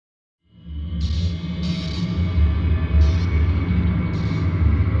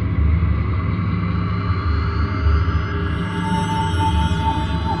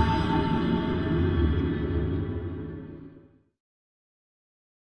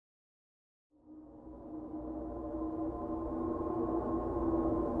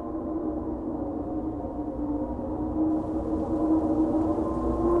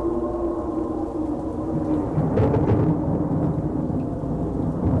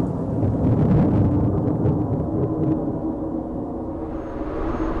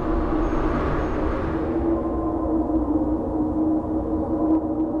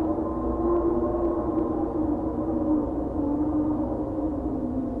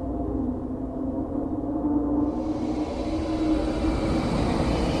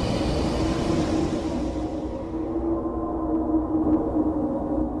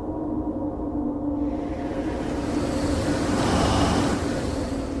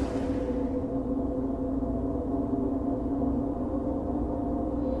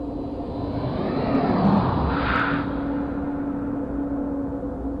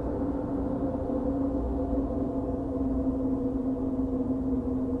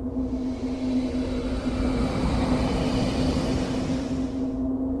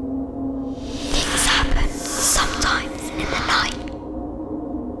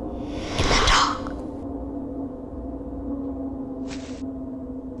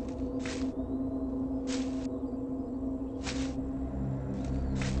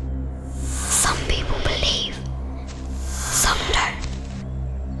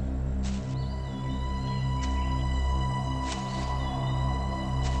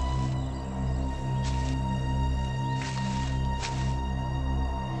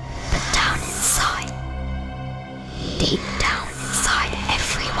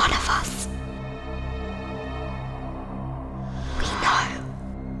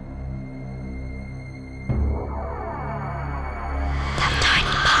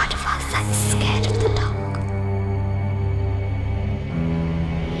that's scared of the dark.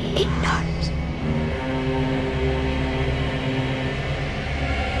 It knows.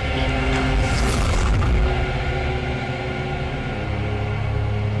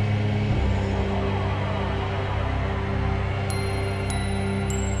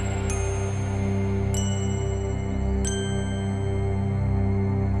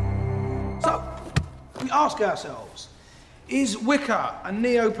 So, we ask ourselves, is Wicca a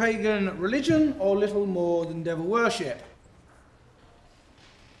neo-pagan religion or little more than devil worship?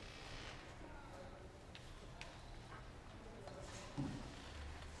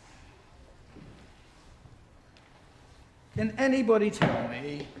 Can anybody tell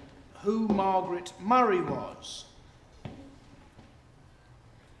me who Margaret Murray was?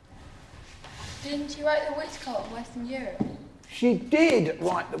 Didn't she write The Witch Cult in Western Europe? She did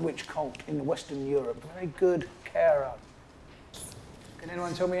write The Witch Cult in Western Europe. Very good carer. Can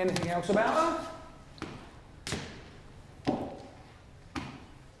anyone tell me anything else about her?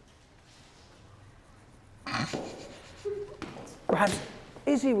 Perhaps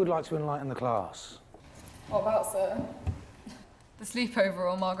Izzy would like to enlighten the class. What about, sir? The sleepover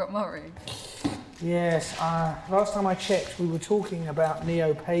or Margaret Murray? Yes, last time I checked, we were talking about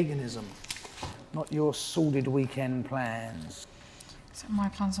neo-paganism, not your sordid weekend plans. So my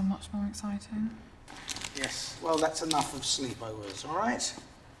plans are much more exciting. Yes, well, that's enough of sleepovers, all right?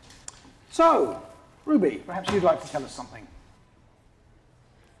 So, Ruby, perhaps you'd like to tell us something.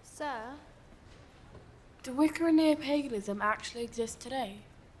 Sir, do Wicca and neo-paganism actually exist today?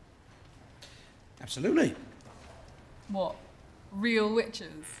 Absolutely. What? Real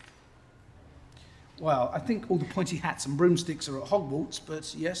witches? Well, I think all the pointy hats and broomsticks are at Hogwarts,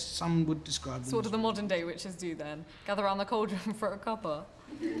 but yes, some would describe them So what do as... the modern day witches do then? Gather around the cauldron for a cuppa?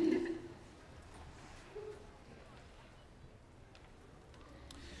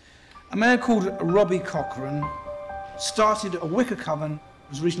 A man called Robbie Cochrane started a Wicca coven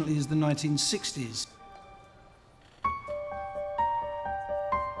as recently as the 1960s.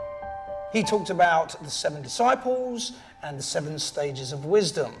 He talked about the 7 disciples and the 7 stages of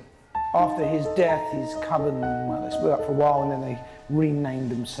wisdom. After his death, his coven, well, they split up for a while and then they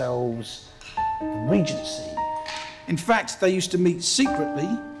renamed themselves the Regency. In fact, they used to meet secretly,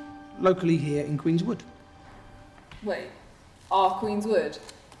 locally here in Queenswood. Wait, our Queenswood?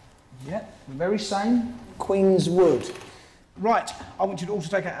 Yeah, the very same Queenswood. Right, I want you to also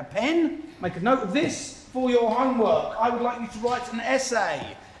take out a pen, make a note of this for your homework. I would like you to write an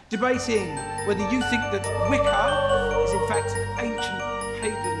essay debating whether you think that Wicca is in fact an ancient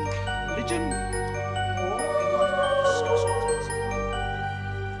pagan religion, or you'd like to have a discussion with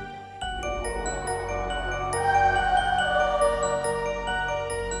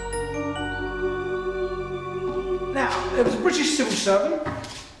it. Now, there was a British civil servant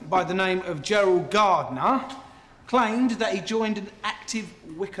by the name of Gerald Gardner, claimed that he joined an active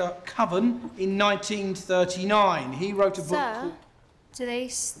Wicca coven in 1939. He wrote a book called... Do they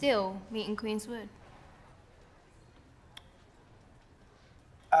still meet in Queenswood?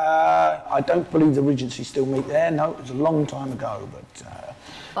 I don't believe the Regency still meet there. No, it was a long time ago,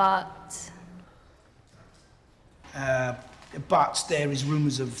 but there is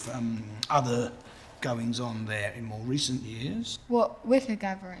rumours of other goings on there in more recent years. What, Wicca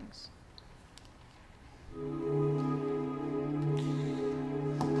gatherings?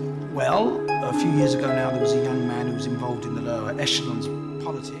 Well, a few years ago now, there was a young man who was involved in the lower echelons of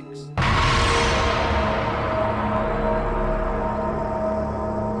politics.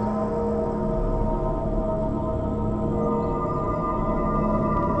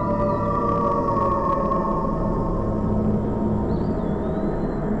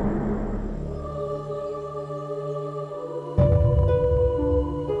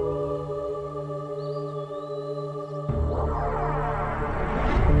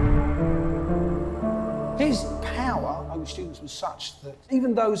 His power over students was such that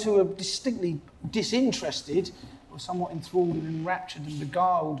even those who were distinctly disinterested were somewhat enthralled and enraptured and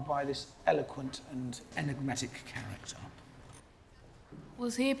beguiled by this eloquent and enigmatic character.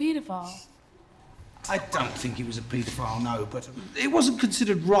 Was he a paedophile? I don't think he was a paedophile, no, but it wasn't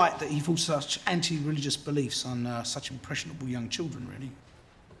considered right that he forced such anti-religious beliefs on such impressionable young children, really.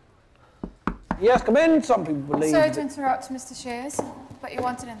 Yes, come in. Some people believe... Sorry to interrupt, Mr. Shears, but you're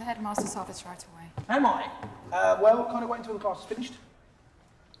wanted in the headmaster's office right away. Am I? Well, can't I wait until the class is finished?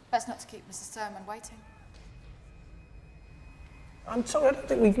 Best not to keep Mrs. Thurman waiting. I'm sorry, I don't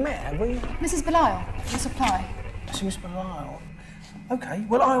think we've met, have we? Mrs. Belial, your supply. That's Miss Belial. OK,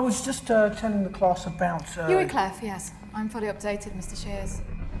 well, I was just telling the class about... You were Clef, yes. I'm fully updated, Mr. Shears.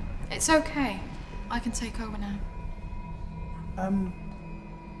 It's OK. I can take over now.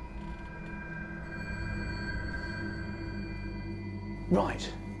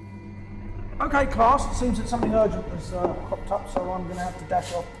 Right. Okay, class, it seems that something urgent has cropped up, so I'm going to have to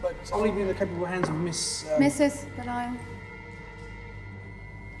dash off, but I'll leave you in the capable hands of Miss... Mrs. Belial.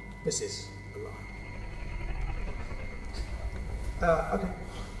 Mrs. Belial. Okay.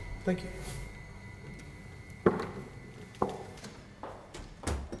 Thank you.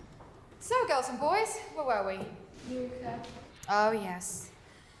 So, girls and boys, where were we? Oh, yes.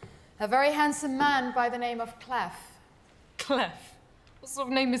 A very handsome man by the name of Clef. Clef? What sort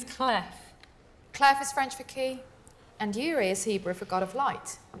of name is Clef? Clef is French for key, and Yuri is Hebrew for god of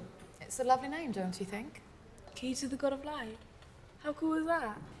light. It's a lovely name, don't you think? Key to the god of light? How cool is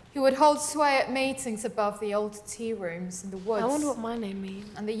that? He would hold sway at meetings above the old tea rooms in the woods. I wonder what my name means.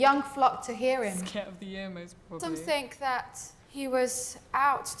 And the young flocked to hear him. Scared of the year, most probably. Some think that he was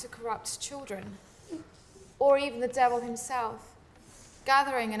out to corrupt children, or even the devil himself,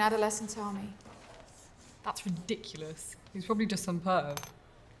 gathering an adolescent army. That's ridiculous. He's probably just some perv.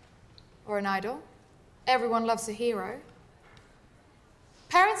 Or an idol. Everyone loves a hero.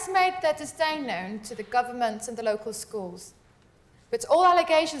 Parents made their disdain known to the government and the local schools. But all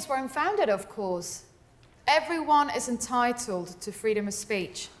allegations were unfounded, of course. Everyone is entitled to freedom of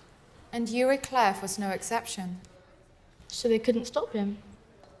speech, and Yuri Clef was no exception. So they couldn't stop him?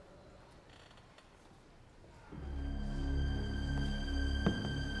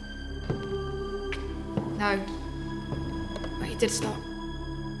 No. But he did stop.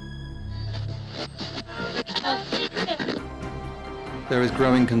 There is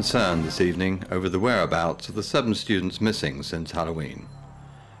growing concern this evening over the whereabouts of the 7 students missing since Halloween.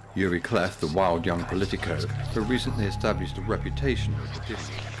 Yuri Clef, the wild young politico, who recently established a reputation as a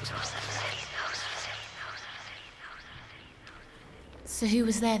So who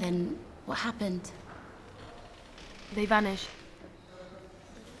was there then? What happened? They vanished.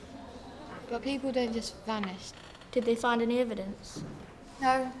 But people don't just vanish. Did they find any evidence?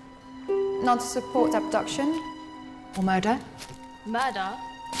 No. Not to support abduction or murder. Murder?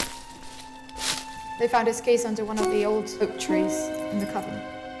 They found his keys under one of the old oak trees in the Coven.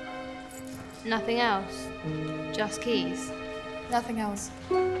 Nothing else? Just keys? Nothing else.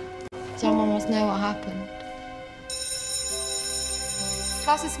 Someone must know what happened.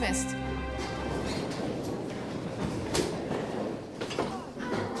 Class dismissed.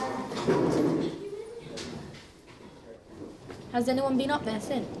 Has anyone been up there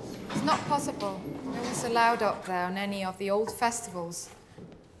since? It's not possible. No one's allowed up there on any of the old festivals.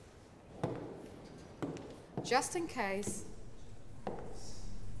 Just in case.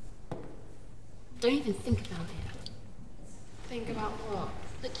 Don't even think about it. Think about what?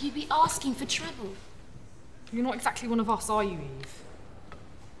 Look, you'd be asking for trouble. You're not exactly one of us, are you, Eve?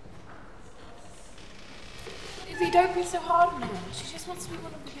 If you don't be so hard on her, she just wants to be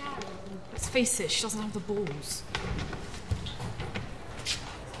one of the gang. Let's face it, she doesn't have the balls.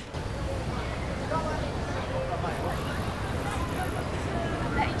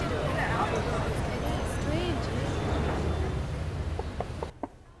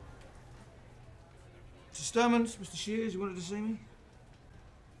 Mr. Sturmans, Mr. Shears, you wanted to see me?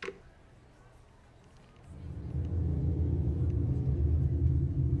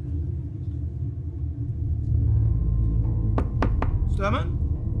 Sturman?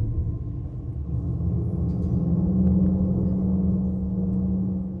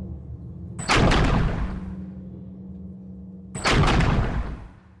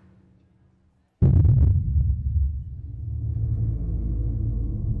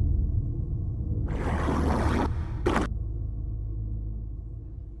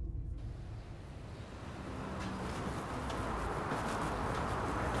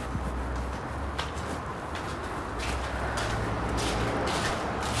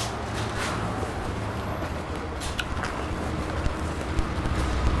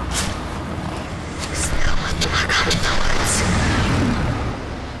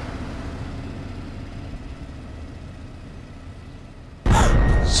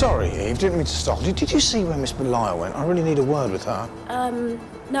 Sorry, Eve, didn't mean to stop. Did you see where Miss Belial went? I really need a word with her.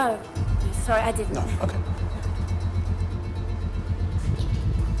 No. Sorry, I didn't. No, okay.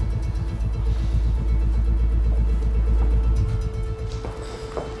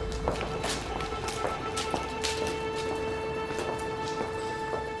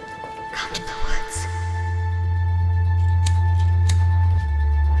 Come to the woods.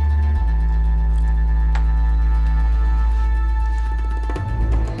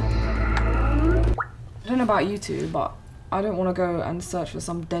 I don't know about you two, but I don't want to go and search for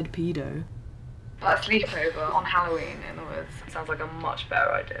some dead pedo. But a sleepover on Halloween in the woods sounds like a much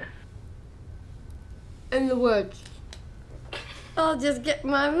better idea. In the woods. I'll just get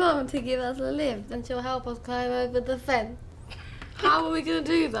my mum to give us a lift and she'll help us climb over the fence. How are we going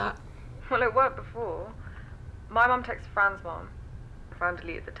to do that? Well, it worked before. My mum texted Fran's mum. Fran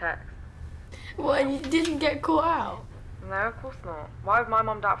deleted the text. What, and you didn't get caught out? No, of course not. Why would my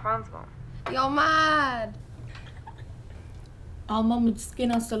mum doubt Fran's mum? You're mad. Our mum would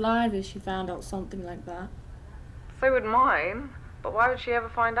skin us alive if she found out something like that. So would mine. But why would she ever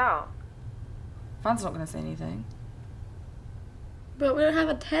find out? Fran's not going to say anything. But we don't have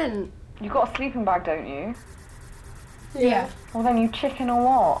a tent. You got a sleeping bag, don't you? Yeah. Well, then you chicken or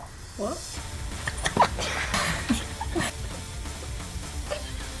what? What?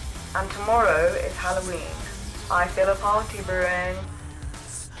 And tomorrow is Halloween. I feel a party brewing.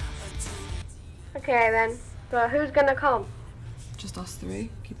 Okay then. But who's gonna come? Just us three.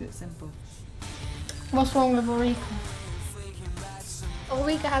 Keep it simple. What's wrong with Ulrika?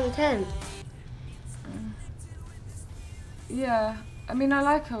 Ulrika has a tent. Yeah, I mean, I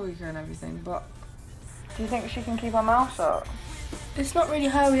like Ulrika and everything, but... Do you think she can keep her mouth shut? It's not really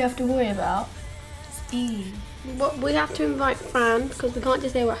her we have to worry about. It's Eve. But we have to invite Fran, because we can't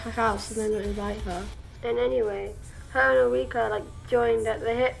just stay at her house and then not invite her. And anyway, her and Ulrika like joined at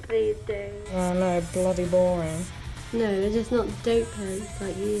the hip these days. Oh no, bloody boring. No, they're just not dope heads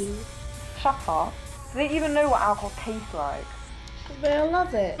like you. Shut up. Do they even know what alcohol tastes like? They'll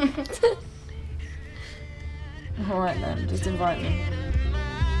love it. Alright then, just invite me.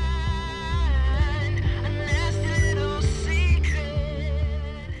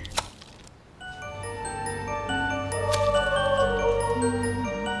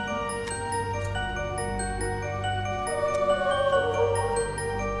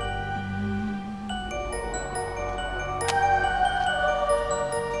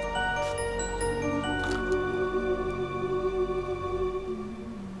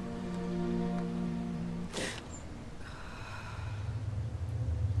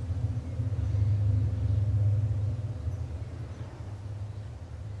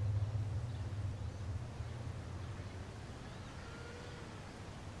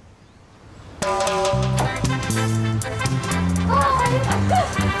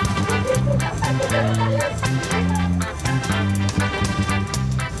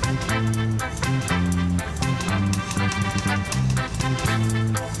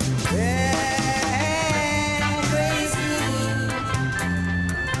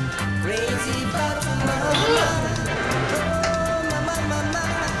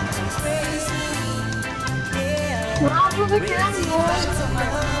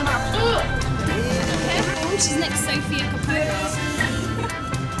 She's next Sophia Capote.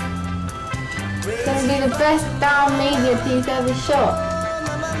 It's gonna be the best down media piece ever shot.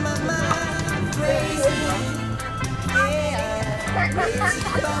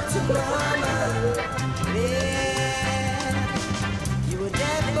 You were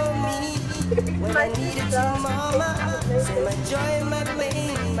there for me when I needed you, mama. So my joy, my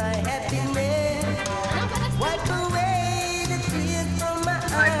pain, my happiness. Wipe away the tears from my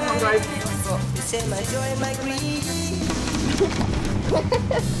eyes. You say my joy, my grief.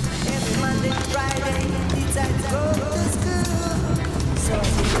 Every Monday, Friday, decide to go to school. So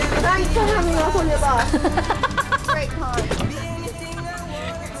Thanks for having us on your bus. Great time.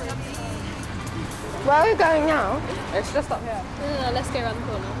 Where are we going now? It's just up here. No, let's go around the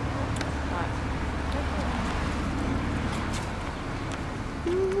corner.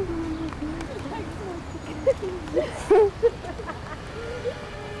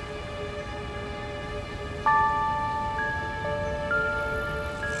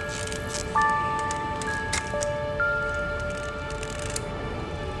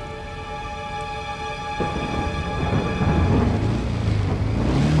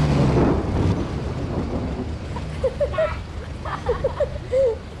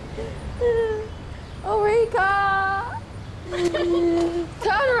 Ulrika!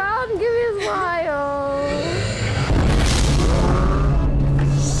 Turn around and give me a smile.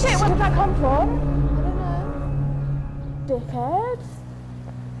 Shit, where did that come from? I don't know. Dickhead.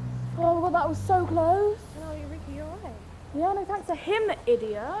 Oh my god, that was so close. No, Ulrika, you're right. Yeah, no thanks to him, the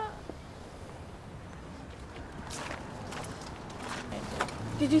idiot.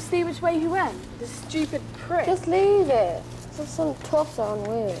 Did you see which way he went? The stupid prick. Just leave it. It's just some tosser on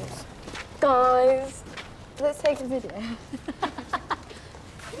wheels. Guys, let's take a video.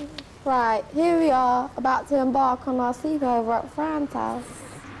 Right, here we are, about to embark on our sleepover at Fran's house.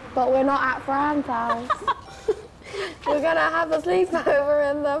 But we're not at Fran's house. We're gonna have a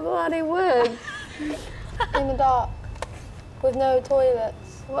sleepover in the bloody woods. In the dark. With no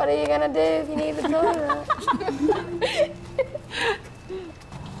toilets. What are you gonna do if you need the toilet?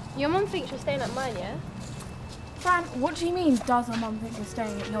 Your mum thinks you're staying at mine, yeah? Fran, what do you mean, does her mum think you're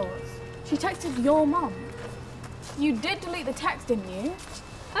staying at yours? She texted your mum. You did delete the text, didn't you?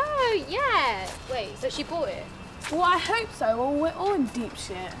 Oh, yeah. Wait, so she bought it? Well, I hope so, or we're all in deep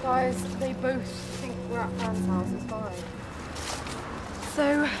shit. Guys, they both think we're at Fran's house, it's fine.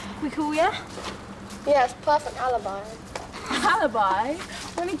 So, we cool, yeah? Yeah, it's perfect alibi. Alibi?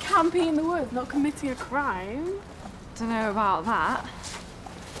 We're only camping in the woods, not committing a crime. Don't know about that.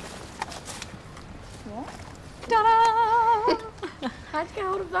 What? Ta-da! How'd you get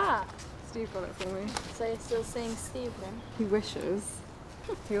hold of that? Steve got it for me. So you're still seeing Steve then? He wishes.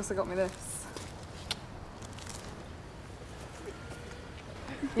 He also got me this.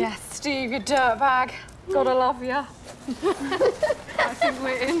 Yes, Steve, you dirtbag. Gotta love ya. I think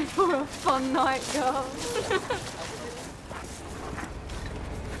we're in for a fun night, girls.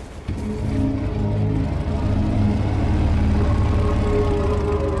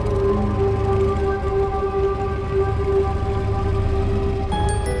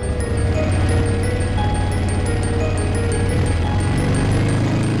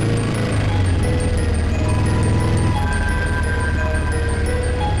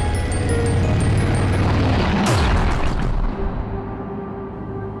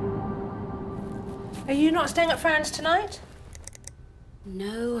 Are you not staying at Fran's tonight?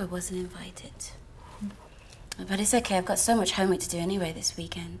 No, I wasn't invited. But it's okay, I've got so much homework to do anyway this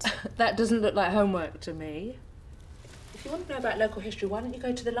weekend. That doesn't look like homework to me. If you want to know about local history, why don't you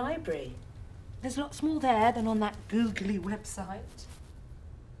go to the library? There's lots more there than on that googly website.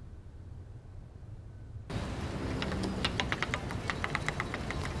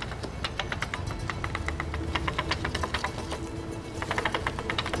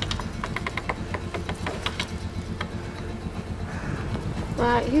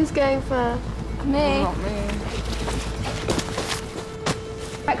 Right, who's going first? Me. Not me.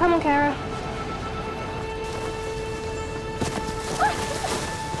 Right, come on, Kara.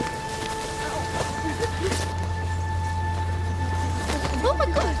 Oh my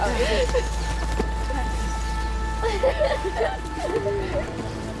god!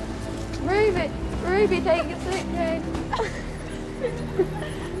 Ruby, take your sick kid.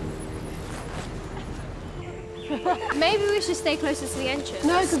 Maybe we should stay closer to the entrance.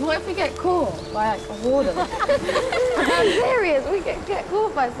 No, because what if we get caught by like a warden? I'm serious, we get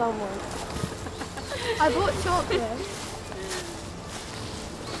caught by someone. I bought chocolate.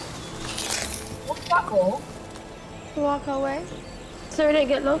 What's that called? To walk our way, so we don't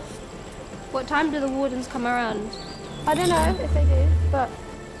get lost. What time do the wardens come around? I don't know if they do, but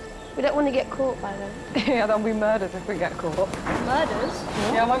we don't want to get caught by them. Yeah, there'll be murders if we get caught. Murders?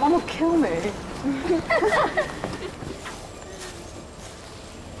 Yeah, my mum will kill me.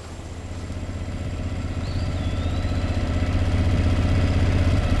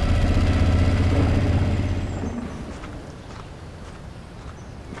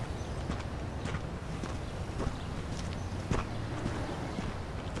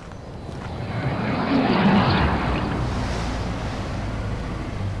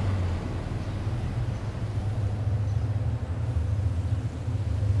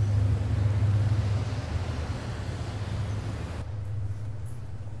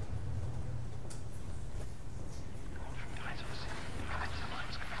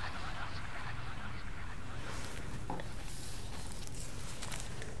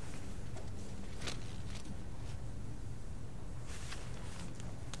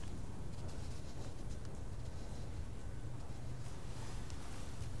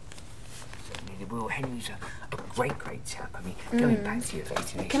 Will Henry's a great chap. I mean, going back to your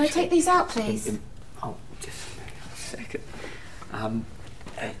 1880s. Can I take these out, please? Oh, just a second.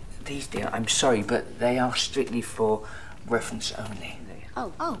 These, dear, I'm sorry, but they are strictly for reference only.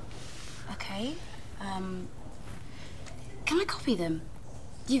 Oh, okay. Can I copy them?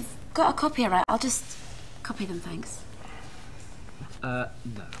 You've got a copier, right? I'll just copy them, thanks. No.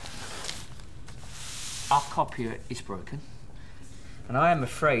 Our copier is broken. And I am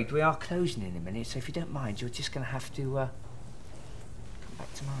afraid we are closing in a minute, so if you don't mind, you're just going to have to come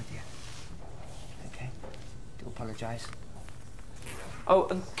back tomorrow, dear. Okay? Do apologise. Oh,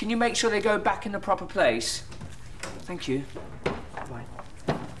 and can you make sure they go back in the proper place? Thank you. Bye.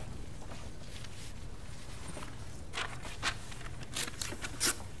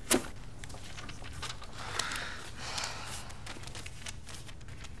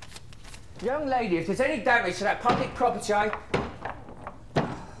 Young lady, if there's any damage to that public property,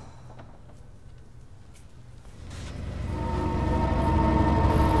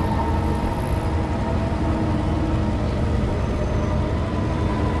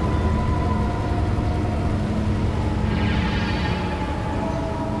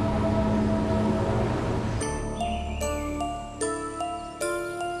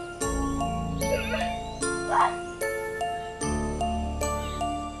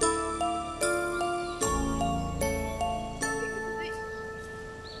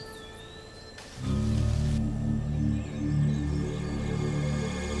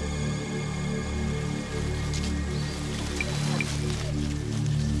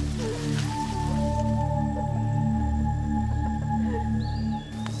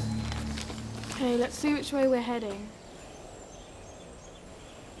 Okay, let's see which way we're heading.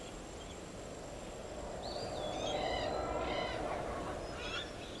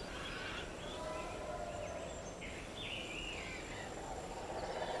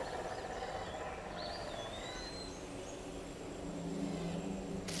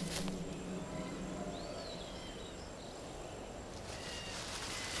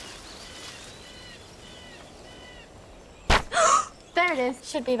 There it is.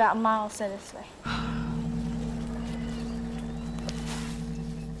 Should be about a mile or so this way.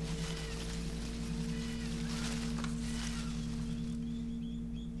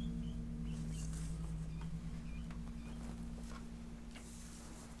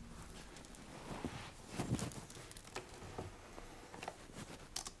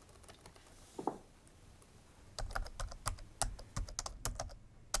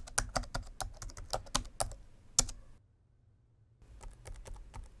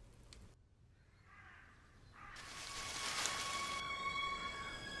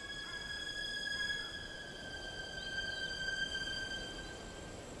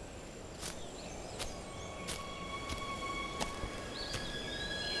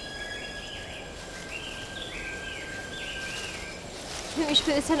 I think we should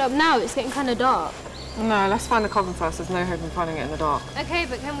put the tent up now, it's getting kind of dark. No, let's find the Coven first. There's no hope in finding it in the dark. Okay,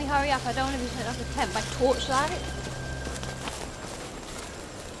 but can we hurry up? I don't want to be putting up a tent by torchlight.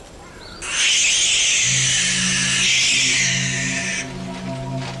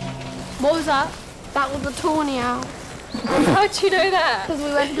 What was that? That was the tawny owl. How'd you know that? Because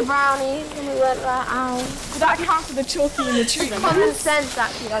we went to Brownies and we went to that owl. Did that count for the chalky in the tree? Common sense,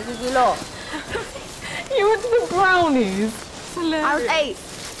 actually, I give you a lot. You went to the Brownies? I was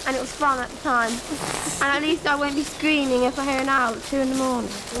 8 and it was fun at the time. And at least I won't be screaming if I hear an owl at 2 in the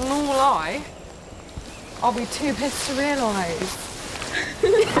morning. Nor will I. I'll be too pissed to realise.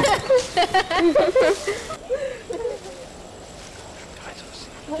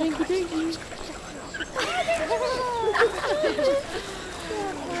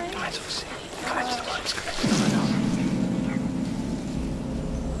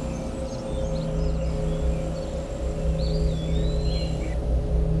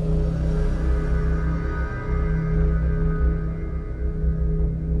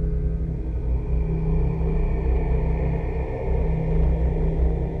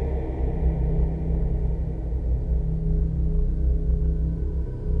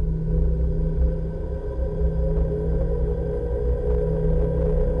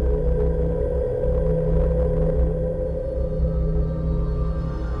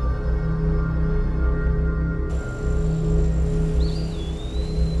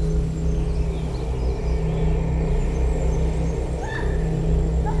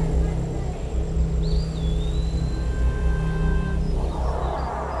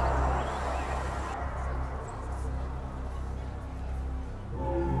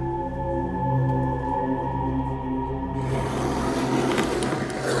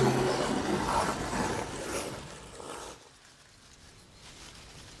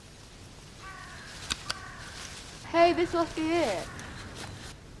 Hey, this must be it.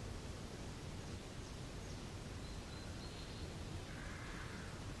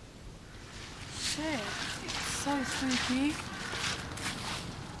 Shit, it's so spooky.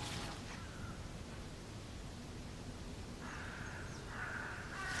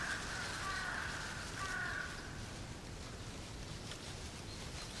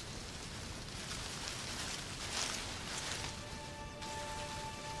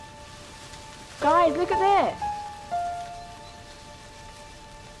 Guys, look at this.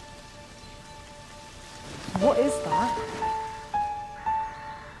 What is that?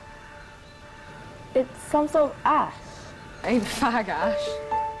 It's some sort of ash. Ain't fag ash.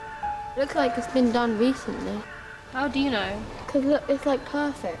 Looks like it's been done recently. How do you know? Because look, it's like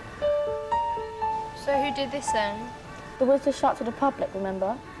perfect. So who did this then? The woods are shut to the public,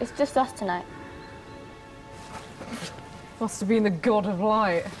 remember? It's just us tonight. Must have been the god of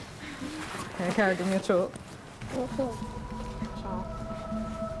light. Okay, give me a chalk.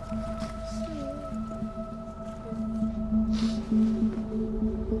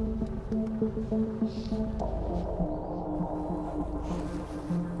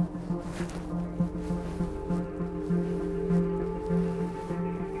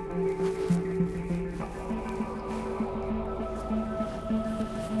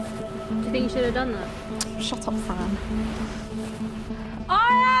 Do you think you should have done that? Shut up, Fran.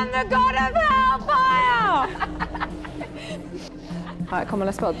 I am the god of hellfire! Alright, come on,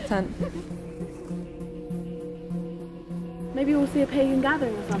 let's build the tent. Maybe we'll see a pagan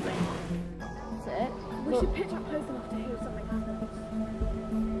gathering or something. That's it. We should pitch up close enough to hear if something happens.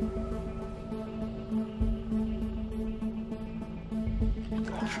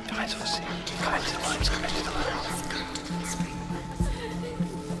 Guys, obviously, guys, the lights coming to the house.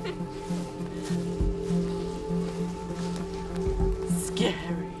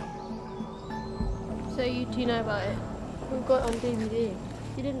 Scary. So you two know about it? We've got it on DVD.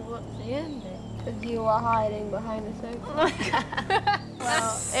 You didn't watch the ending because you were hiding behind the sofa.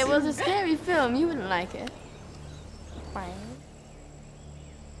 Well, it was a scary film. You wouldn't like it. Right.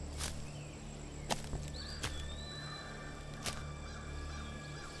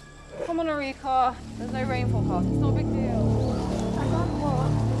 Come on, Erika. There's no rain forecast. It's not a big deal. I got what?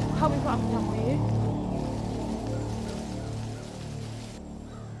 Help me put up a towel, will you?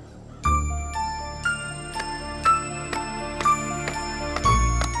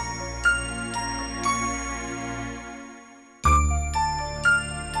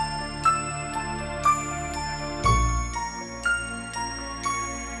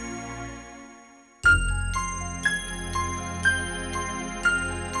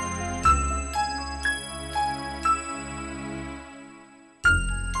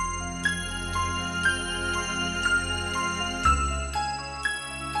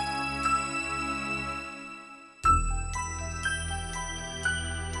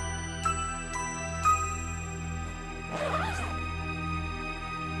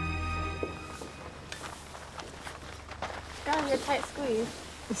 You're a tight squeeze.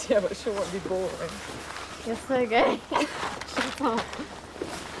 Yeah, but sure won't be boring. You're so gay. Shut up.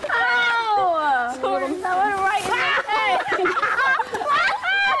 Ow! Sorry. Someone right in the head.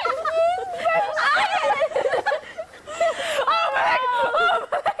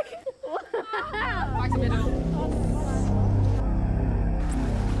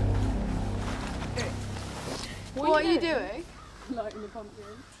 What are you doing? Lighting the pumpkin.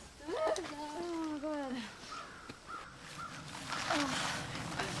 Oh, God.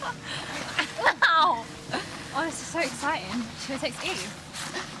 Ow! Oh, this is so exciting. Should we text Eve?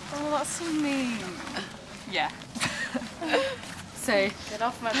 Oh, that's so mean. Yeah. So, Get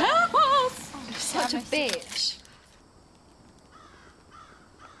off my help us! You're such a bitch.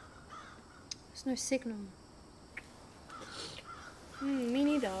 There's no signal. Me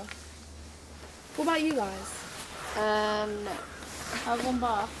neither. What about you guys? No. I have one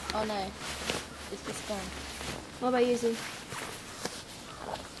bar. Oh no. It's just gone. What about you, Z?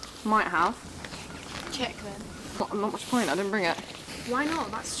 Might have. Check then. Not much point, I didn't bring it. Why not?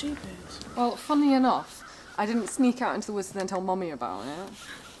 That's stupid. Well, funny enough, I didn't sneak out into the woods and then tell Mummy about it.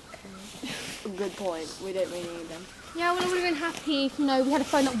 Okay. Good point. We don't really need them. Yeah, well, I would have been happy if, you know, we had a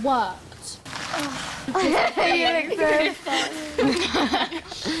phone that worked. You look so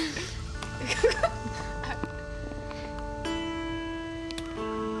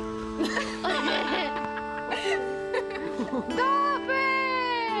Stop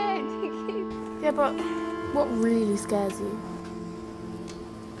it! Yeah, but what really scares you?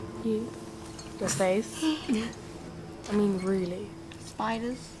 You? Your face? I mean, really.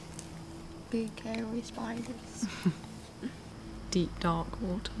 Spiders. Big, hairy spiders. Deep, dark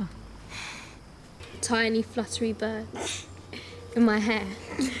water. Tiny, fluttery birds in my hair.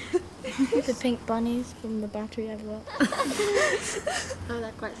 The pink bunnies from the battery I've got. Oh,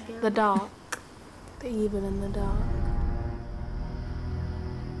 they're quite scary. The dark. The evil in the dark.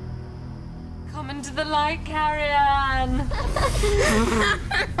 Come into the light, Carrie-Anne!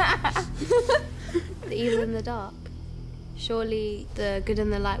 The evil in the dark. Surely the good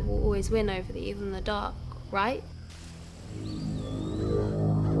and the light will always win over the evil and the dark, right?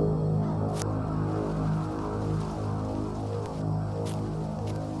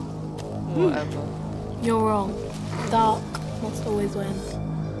 Whatever. You're wrong. Dark must always win.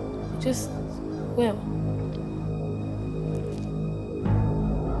 It just will.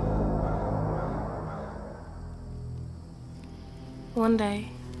 One day,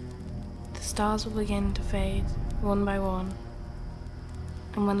 the stars will begin to fade one by one.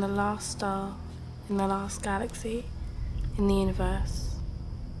 And when the last star in the last galaxy in the universe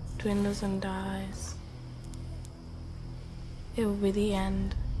dwindles and dies, it will be the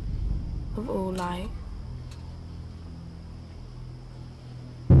end of all light.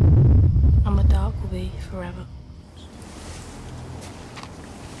 And the dark will be forever.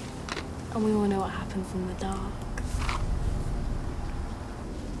 And we all know what happens in the dark.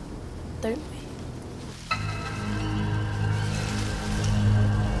 Don't we?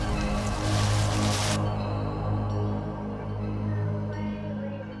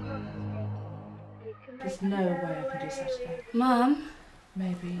 There's no way I can do Saturday. Mum?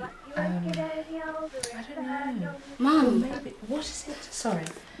 Maybe, I don't know. Mum? Maybe, what is it? Sorry.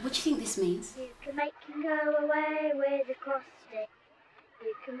 What do you think this means? You can make him go away with a cross stick.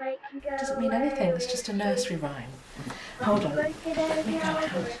 You Doesn't mean anything, it's just a nursery rhyme. Hold on, let me go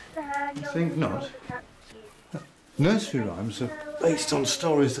out. You think not? Nursery rhymes are based on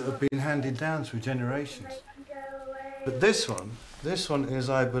stories that have been handed down through generations. But this one is,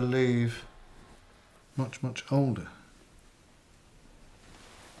 I believe, much, much older.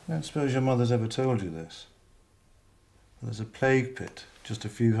 I don't suppose your mother's ever told you this. There's a plague pit just a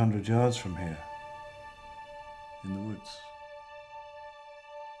few hundred yards from here, in the woods.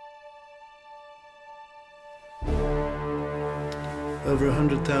 Over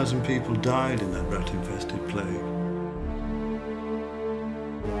 100,000 people died in that rat-infested plague.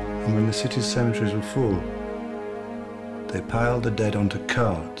 And when the city's cemeteries were full, they piled the dead onto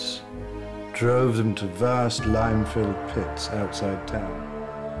carts, drove them to vast lime-filled pits outside town,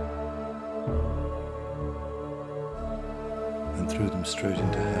 and threw them straight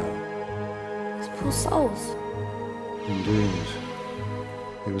into hell. Those poor souls. Indeed.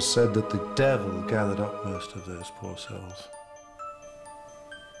 It was said that the devil gathered up most of those poor souls.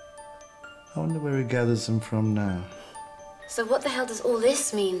 I wonder where he gathers them from now. So what the hell does all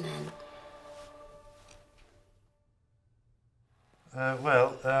this mean, then?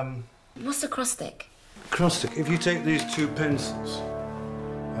 What's a cross-stick? Cross-stick. If you take these two pencils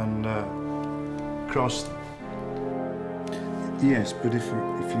and cross them. Yes, but if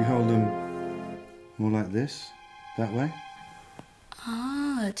you hold them more like this, that way.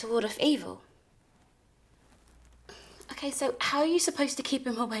 Ah, to ward off evil. Okay, so how are you supposed to keep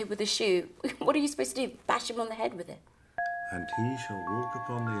him away with a shoe? What are you supposed to do? Bash him on the head with it? And he shall walk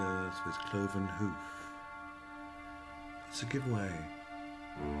upon the earth with cloven hoof. It's a giveaway.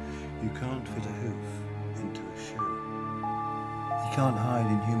 You can't fit a hoof into a shoe. He can't hide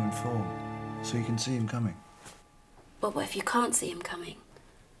in human form, so you can see him coming. But what if you can't see him coming?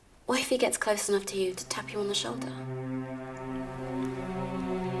 What if he gets close enough to you to tap you on the shoulder?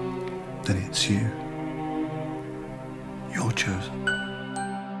 Then it's you. You're chosen.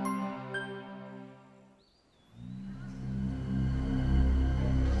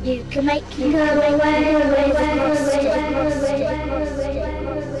 You can make him go away with a cross-stick.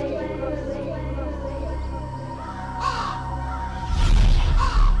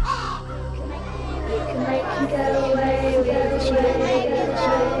 You can make him go away with a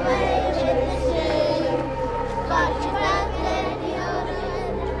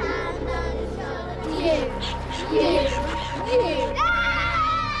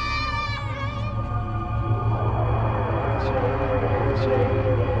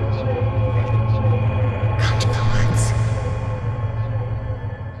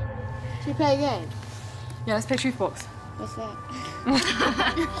Should we play a game? Yeah, let's play Truth Box. What's that?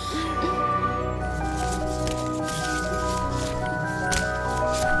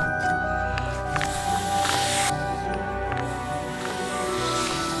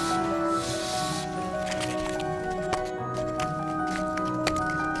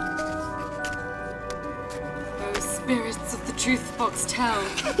 Spirits of the Truth Box tell,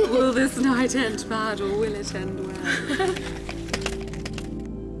 will this night end bad or will it end well?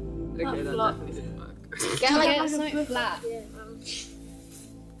 Okay, that definitely didn't work. Get like something flat.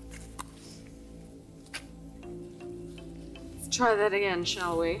 Let's try that again,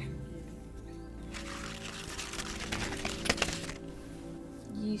 shall we?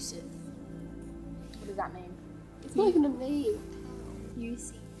 Yusuf. What does that mean? It's not even a name.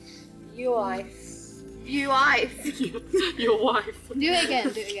 Yusuf. Your wife. You wife. Your wife. Do it again,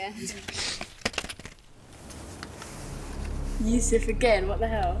 do it again. Yusuf again, what the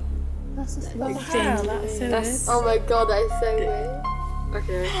hell? That's a What the thing. hell? That's so That's... Oh my god, that is so weird.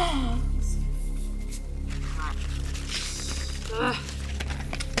 Okay.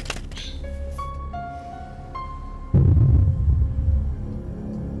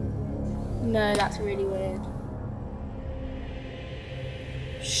 No, that's really weird.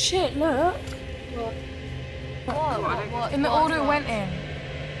 Shit, look. What? What? In the order it went in.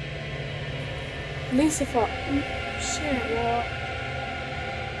 Lucifer. Shit, what?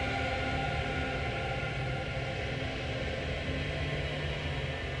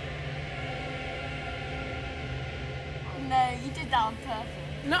 No, you did that on purpose.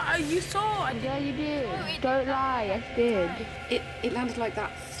 No, you saw it. Yeah, you did. Don't lie, I did. It landed like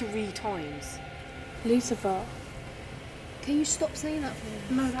that 3 times. Lucifer. Can you stop saying that for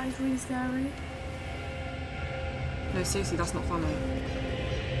me? No, that is really scary. No, seriously, that's not funny.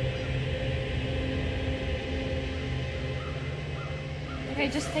 Okay,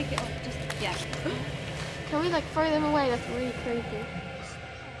 just take it off. Just, yeah. Can we like throw them away? That's really creepy.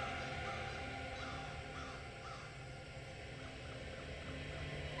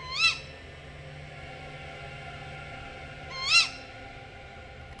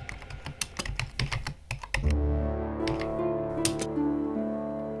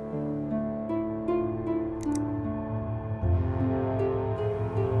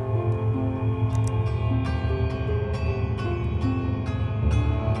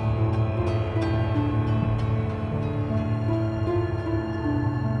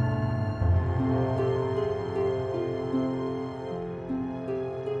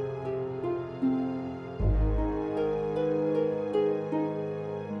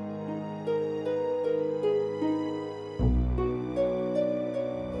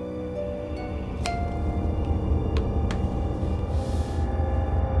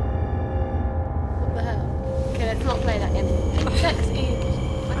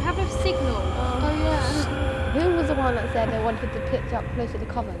 signal. Oh, yeah. Who was the one that said they wanted to pitch up closer to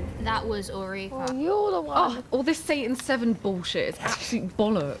Coven? That was Ulrika. Oh, you're the one. Oh, all this Satan 7 bullshit is absolute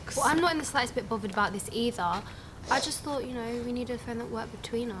bollocks. Well, I'm not in the slightest bit bothered about this either. I just thought, you know, we needed a friend that worked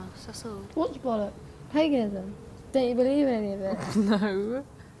between us, that's all. What's bollock? Paganism? Don't you believe in any of it? No.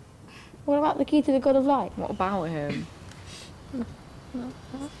 What about the key to the god of light? What about him?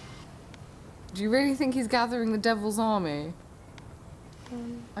 Do you really think he's gathering the devil's army?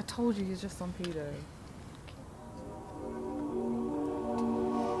 I told you he's just some pedo.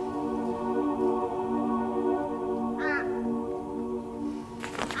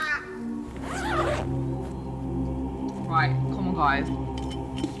 Right, come on, guys.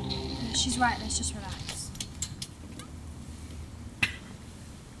 She's right, let's just relax.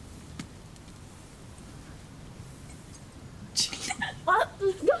 That's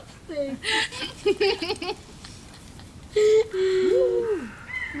disgusting.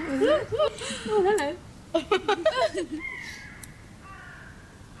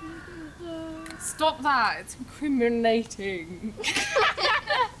 Stop that, it's incriminating.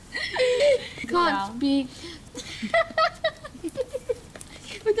 Can't speak.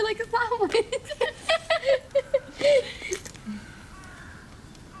 Would you like a sandwich?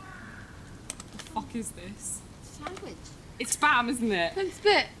 The fuck is this? Sandwich. It's spam, isn't it? Don't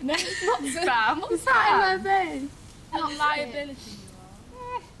spit. No, it's not spam. What's It's that in spam? my face. What liability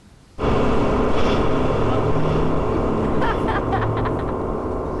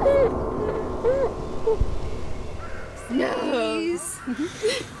No.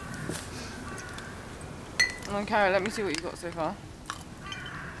 Okay, let me see what you've got so far.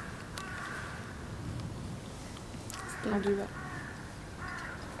 I'll do that.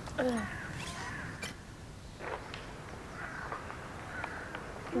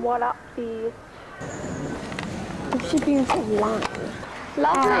 What up, please? She being so blunt.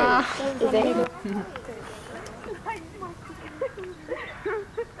 Lovely. Is it?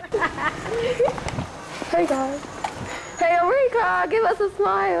 Hey guys. Hey Ulrika, give us a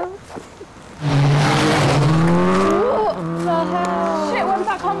smile. What the hell? Shit, where did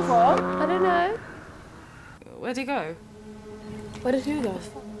that come from? I don't know. Where'd he go? Where did who go?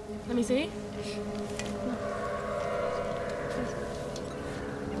 Let me see.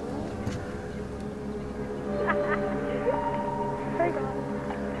 Hey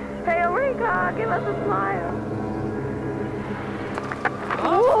guys. Hey Ulrika, give us a smile.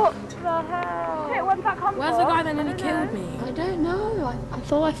 What the hell? Shit, where did that come Where's from? the guy that nearly killed me? I don't know. I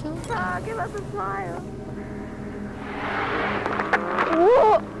thought I felt. Give us a smile.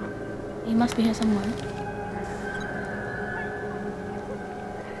 What? He must be here somewhere.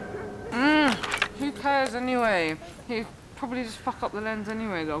 Who cares anyway? He probably just fuck up the lens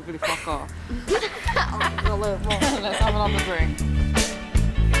anyway, the ugly fucker. Let's have another drink.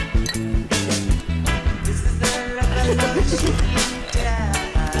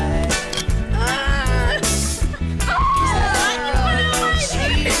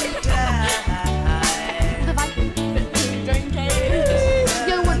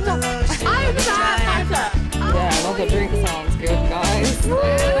 Yo, what's up? I'm back. Yeah, another drink sounds good, guys.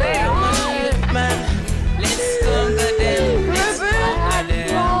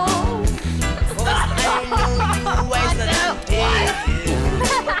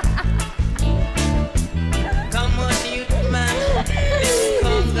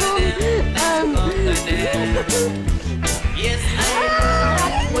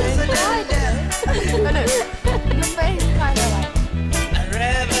 Your face kind of like.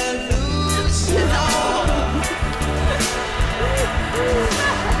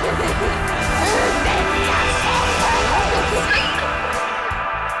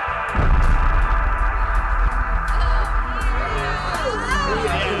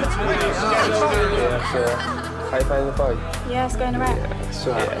 How you finding the bike? Yeah, it's going around.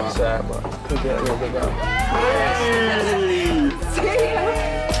 Could get a little bit better.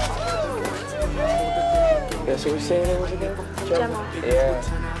 Yeah, so we're saying it was again? Gemma. Yeah.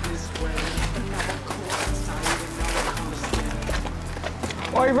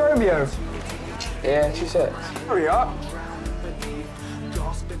 Oi, Romeo. Yeah, 2 secs. Hurry up.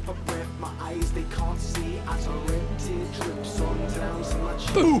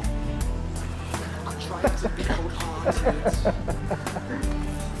 Boo!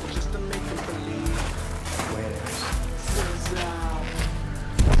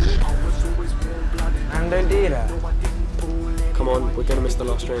 Man, don't do that. Come on, we're gonna miss the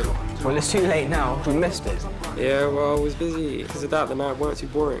last train. Well, it's too late now. We missed it. Yeah, well, I was busy. Because of that, the night weren't too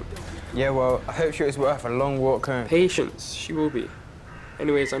boring. Yeah, well, I hope she was worth a long walk home. Patience, she will be.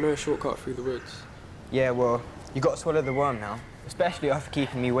 Anyways, I know a shortcut through the woods. Yeah, well, you got to swallow the worm now. Especially after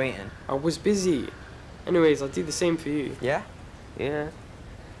keeping me waiting. I was busy. Anyways, I'll do the same for you. Yeah? Yeah.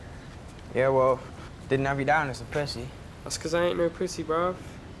 Yeah, well, didn't have you down as a pussy. That's because I ain't no pussy, bruv.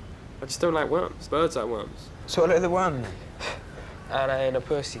 I just don't like worms. Birds like worms. Swallow the worm then. And I ain't a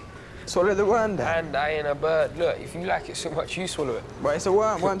pussy. Swallow the worm then. And I ain't a bird. Look, if you like it so much, you swallow it. But it's a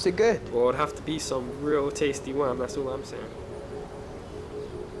worm. Worms are good. Well, it'd have to be some real tasty worm, that's all I'm saying.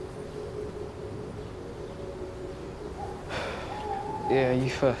 Yeah, you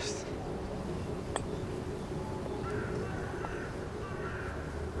first.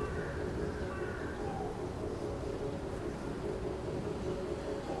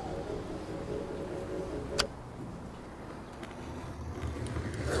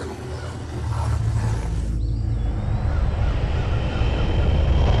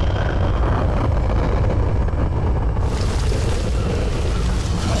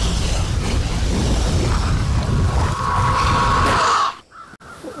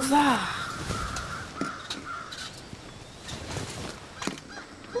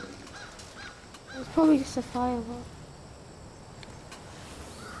 Probably just a firework.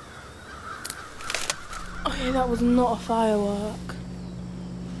 Oh yeah, that was not a firework.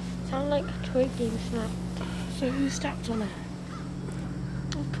 Sounded like a twig being snapped. So who stepped on it?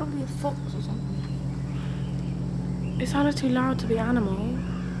 It was probably a fox or something. It sounded too loud to be animal.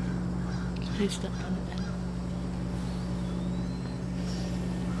 So who stepped on it then?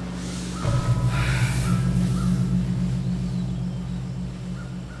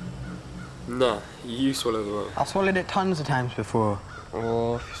 Nah, you swallow the worm. I've swallowed it tons of times before.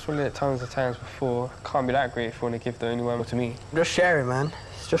 Well, if you swallowed it tons of times before, it can't be that great if you want to give the only worm to me. Just sharing, man.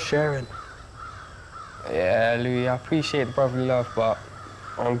 It's just sharing. Yeah, Louis, I appreciate the brotherly love, but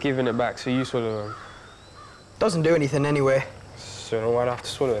I'm giving it back, so you swallow the worm. Doesn't do anything anyway. So then why'd I have to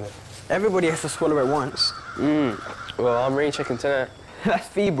swallow it then? Everybody has to swallow it once. Well, I'm rain checking tonight. That's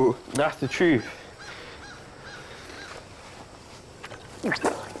feeble. That's the truth.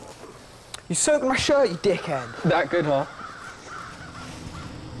 You soaked my shirt, you dickhead. That good, huh?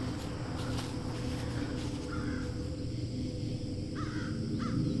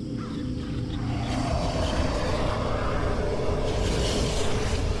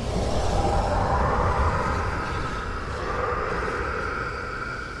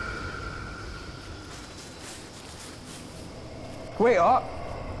 Wait up.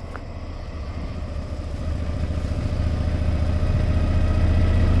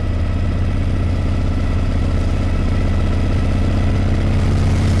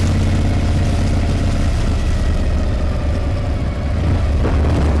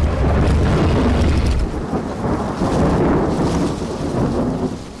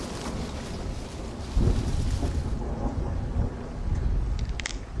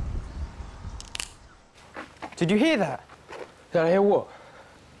 Did you hear that? Did I hear what?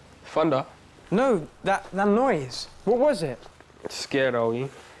 Thunder? No, that noise. What was it? Scared, are you?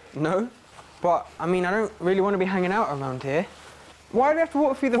 No, but I mean, I don't really want to be hanging out around here. Why do we have to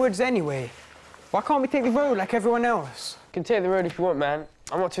walk through the woods anyway? Why can't we take the road like everyone else? You can take the road if you want, man.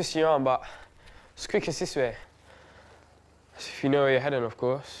 I'm not twisting your arm, but it's quickest this way. If you know where you're heading, of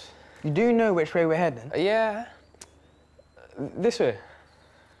course. You do know which way we're heading? Yeah. This way.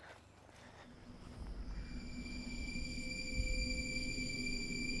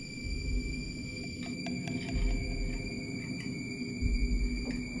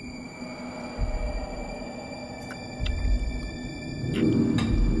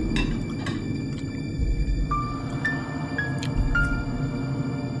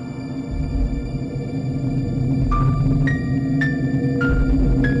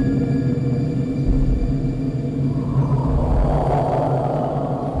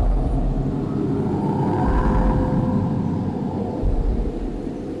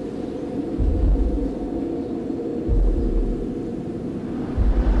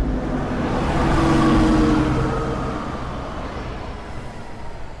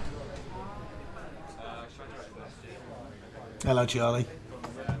 Hello, Charlie.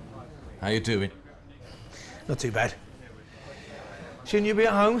 How you doing? Not too bad. Shouldn't you be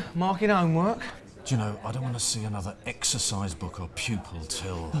at home, marking homework? Do you know, I don't want to see another exercise book or pupil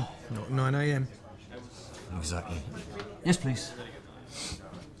till... Not 9 a.m. Exactly. Yes, please.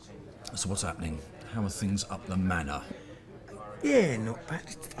 So what's happening? How are things up the manor? Yeah, not bad.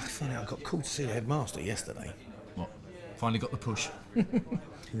 Funny, I got called to see the headmaster yesterday. What? Finally got the push?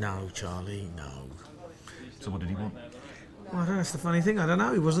 No, Charlie, no. So what did he want? Well, that's the funny thing. I don't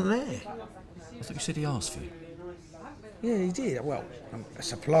know. He wasn't there. I thought you said he asked for you. Yeah, he did. Well, a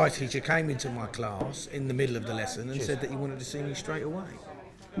supply teacher came into my class in the middle of the lesson and said that he wanted to see me straight away.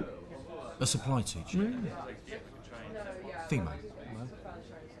 A supply teacher? Female.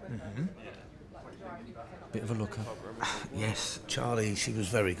 Mm-hmm. Bit of a looker. Yes, Charlie, she was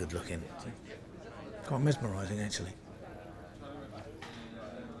very good looking. Quite mesmerising, actually.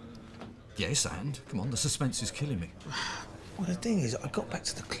 Yes, and? Come on, the suspense is killing me. Well, the thing is, I got back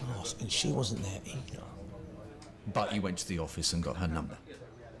to the class and she wasn't there either. But you went to the office and got her number.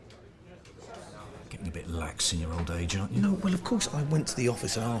 Getting a bit lax in your old age, aren't you? No, well, of course I went to the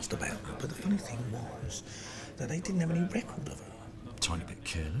office and asked about her, but the funny thing was that they didn't have any record of her. Tiny bit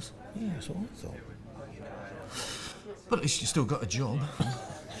careless. Yeah, that's what I thought. But at least you still got a job.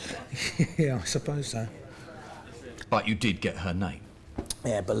 Yeah, I suppose so. But you did get her name.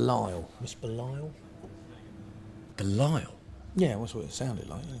 Yeah, Belial. Miss Belial? Belial? Yeah, that's what it sounded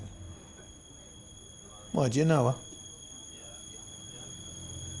like, anyway. Why, do you know her?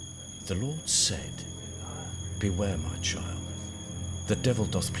 The Lord said, "Beware, my child. The devil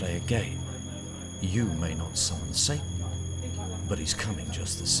doth play a game. You may not summon Satan, but he's coming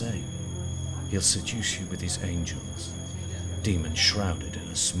just the same. He'll seduce you with his angels, demon shrouded in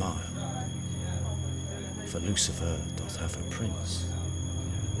a smile. For Lucifer doth have a prince,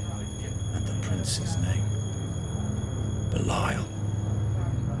 and the prince's name, Belial."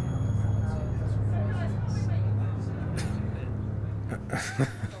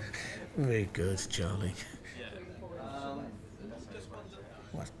 Very good, Charlie.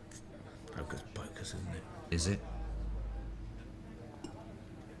 What? Hocus pocus, isn't it? Is it?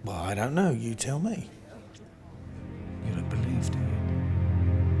 Well, I don't know. You tell me. You don't believe, do you?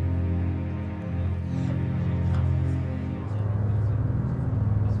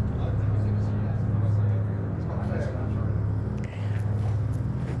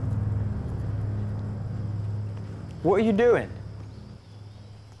 What are you doing?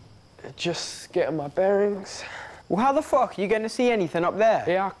 Just getting my bearings. Well, how the fuck are you going to see anything up there?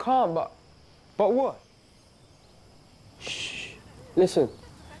 Yeah, I can't, but... But what? Shh. Listen.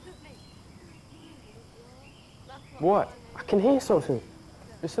 What? I can hear something.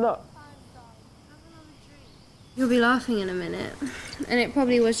 Listen up. You'll be laughing in a minute. And it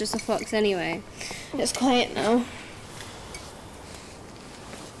probably was just a fox anyway. It's quiet now.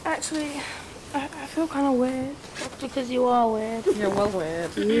 Actually, I feel kind of weird. Because you are weird. You're well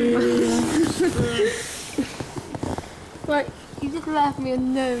weird. Like, you just left me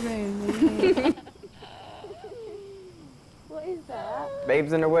in no room. What is that?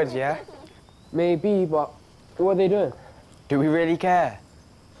 Babes in the woods, yeah? Maybe, but what are they doing? Do we really care?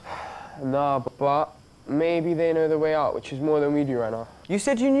 Nah, but maybe they know the way out, which is more than we do right now. You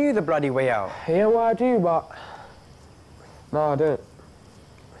said you knew the bloody way out. Yeah, well, I do, but... No, I don't.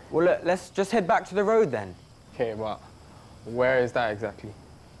 Well, look, let's just head back to the road then. Okay, but where is that exactly?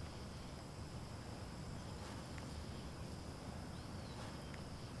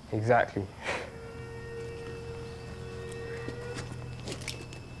 Exactly.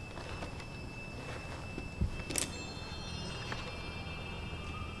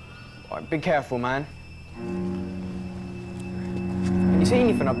 All right, be careful, man. Can you see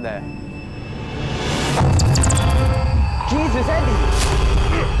anything up there? Jesus, Eddie!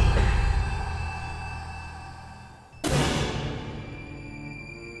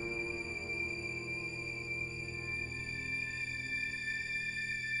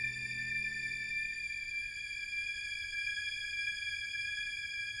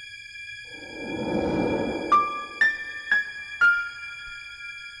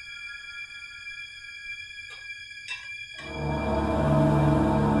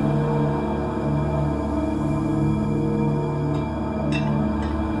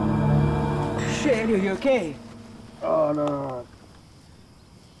 Are you okay? Oh, no.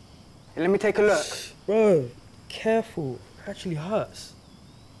 Let me take a look. Bro, careful. It actually hurts.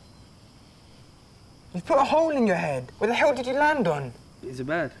 You put a hole in your head. Where the hell did you land on? Is it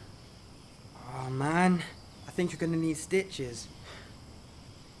bad? Oh, man. I think you're gonna need stitches.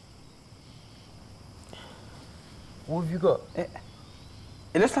 What have you got? It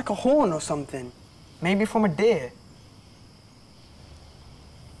looks like a horn or something. Maybe from a deer.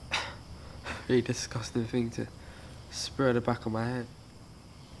 Really disgusting thing to spray at the back of my head.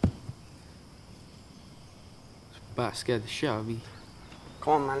 About scared the shit out of me.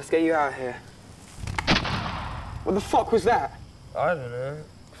 Come on, man, let's get you out of here. What the fuck was that? I don't know.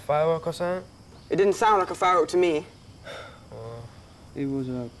 Firework or something? It didn't sound like a firework to me. It was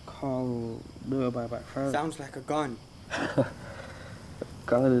a car or motorbike backfire. Sounds like a gun.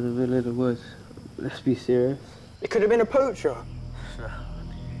 Gun in the middle of the woods. Let's be serious. It could have been a poacher.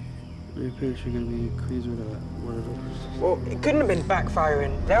 Your picture gonna be crazy with one of those. Well, it couldn't have been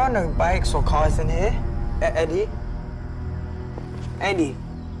backfiring. There are no bikes or cars in here. Eddie? Eddie?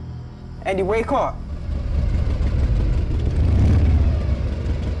 Eddie, wake up.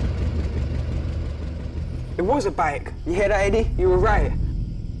 It was a bike. You hear that, Eddie? You were right.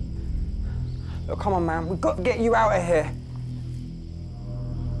 Look, come on, man. We've got to get you out of here.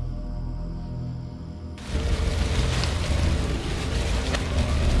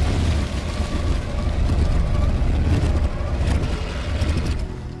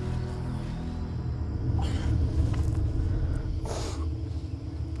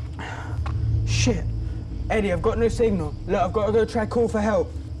 Shit. Eddie, I've got no signal. Look, I've got to go try call for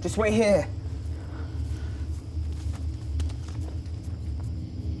help. Just wait here.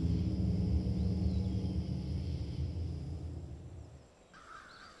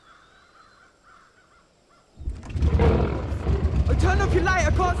 Oh, turn off your light.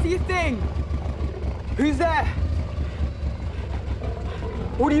 I can't see a thing. Who's there?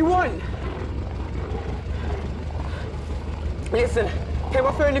 What do you want? Listen, take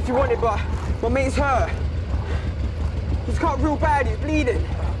my phone if you want it, but my mate's hurt. He's cut real bad, he's bleeding.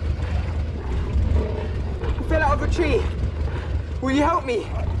 He fell out of a tree. Will you help me?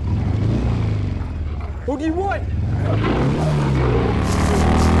 What do you want?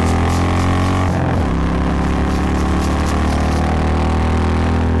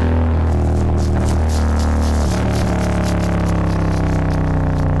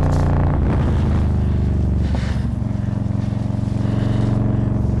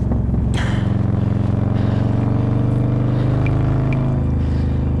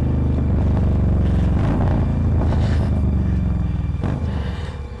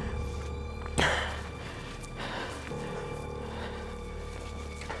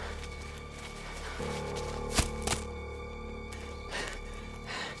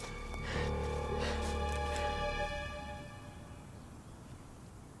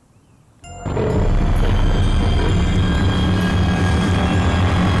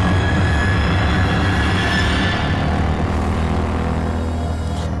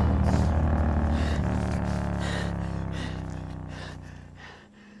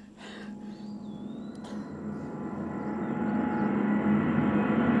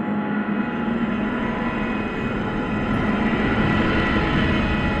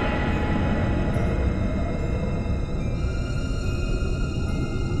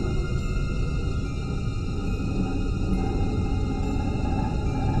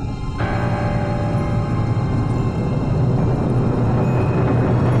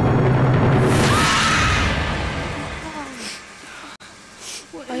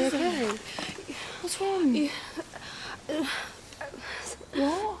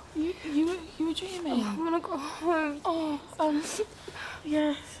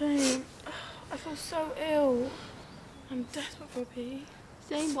 Yeah, same. I feel so ill. I'm desperate for a pee.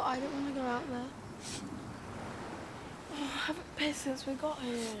 Same, but I don't want to go out there. Oh, I haven't pissed since we got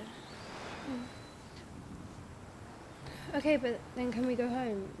here. Okay, but then can we go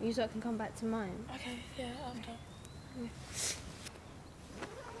home? You so I can come back to mine. Okay, yeah, after. Okay.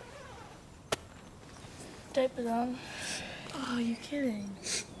 Diaper's on. Oh, are you kidding?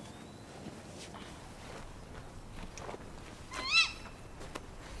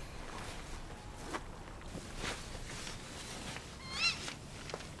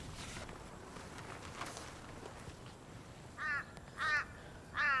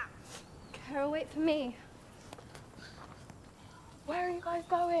 Carol, wait for me. Where are you guys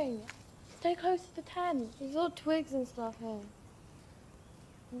going? Stay close to the tent. There's all twigs and stuff here.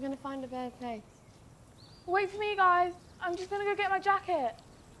 I'm gonna find a better place. Wait for me, guys. I'm just gonna go get my jacket.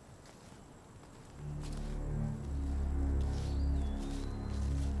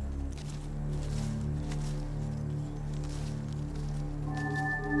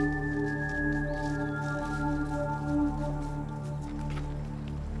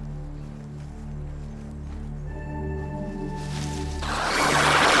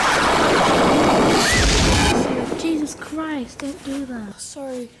 Jesus Christ, don't do that.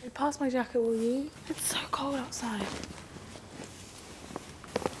 Sorry, pass my jacket, will you? It's so cold outside.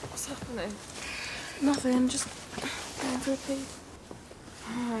 What's happening? Nothing, just going for a pee.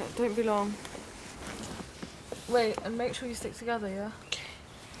 Alright, don't be long. Wait, and make sure you stick together, yeah? Okay.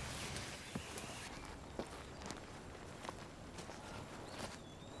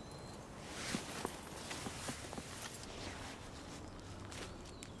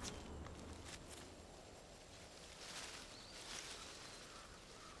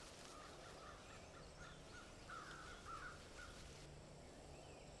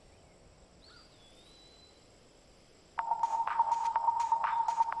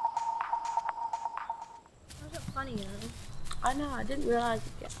 Funny, though. I know, I didn't realise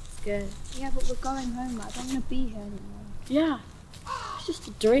you'd get scared. Yeah, but we're going home. I don't want to be here anymore. Yeah, it's just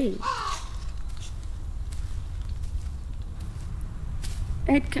a dream.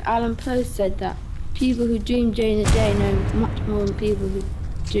 Edgar Allan Poe said that People who dream during the day know much more than people who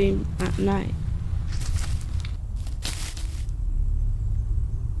dream at night.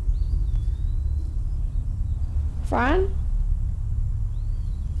 Fran?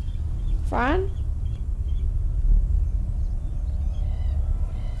 Fran?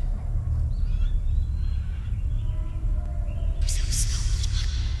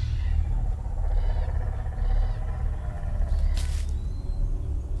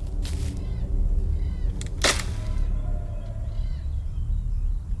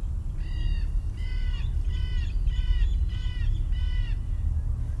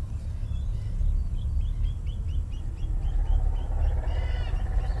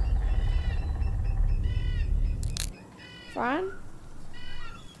 Fran?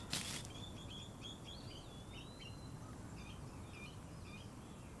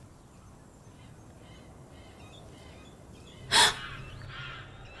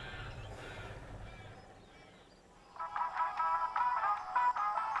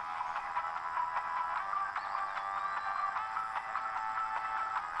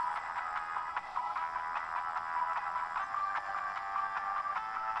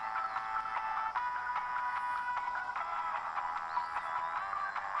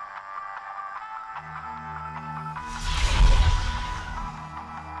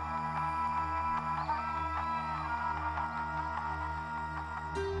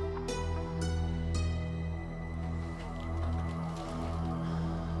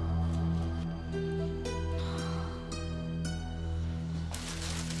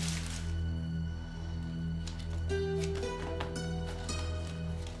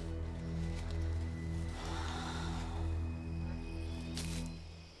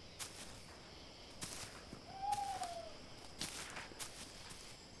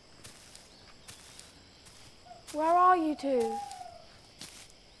 Where are you two?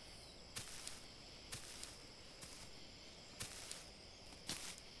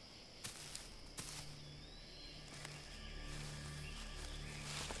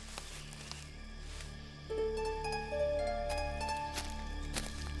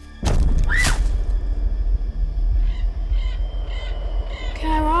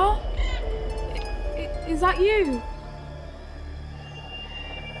 Kara? Is that you?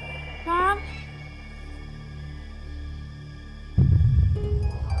 Fran?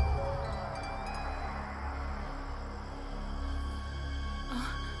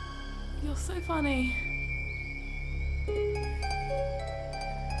 You're so funny.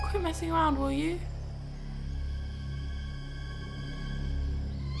 Quit messing around, will you?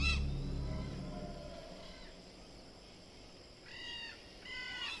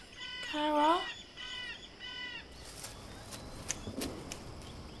 Kara?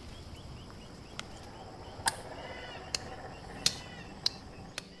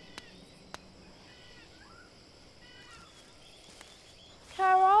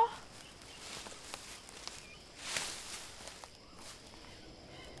 Kara?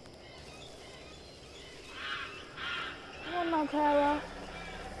 Come on now, Kara.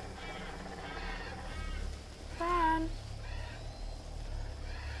 Fran.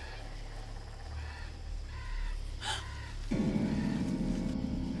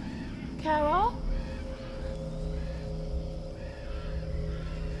 Kara?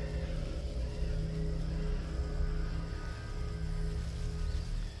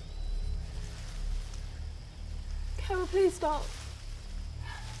 Kara, please stop.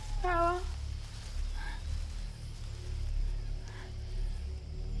 Kara?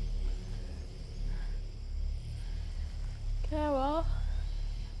 Kara?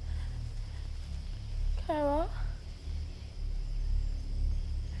 Kara?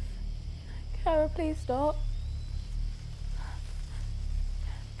 Kara, please stop.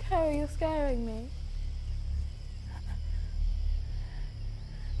 Kara, you're scaring me.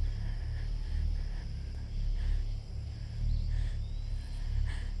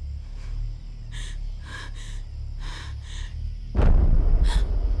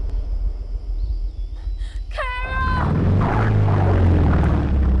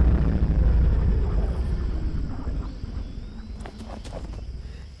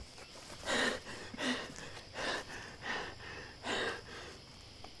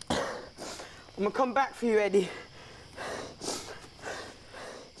 I'm gonna come back for you, Eddie.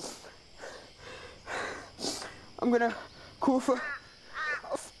 I'm gonna call for...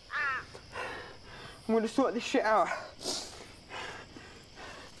 I'm gonna sort this shit out.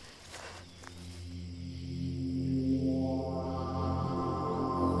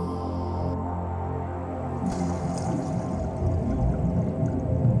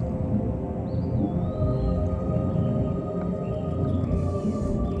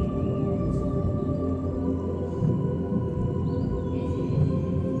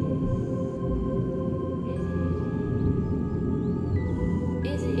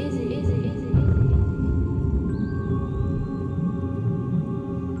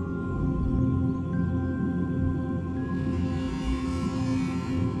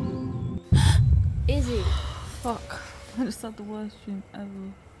 crazy. Fuck. I just had the worst dream ever.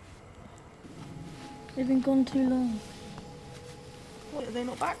 They've been gone too long. What, are they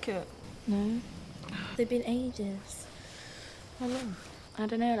not back yet? No. They've been ages. How long? I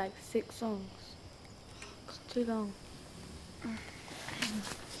don't know, like 6 songs. It's too long. Where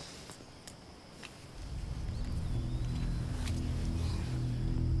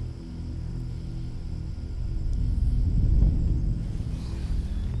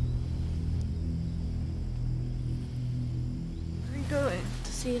are you going?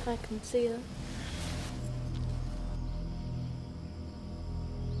 To see if I can see them.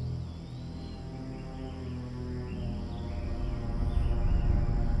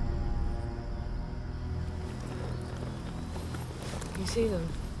 Can you see them?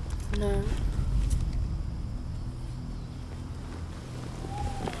 No.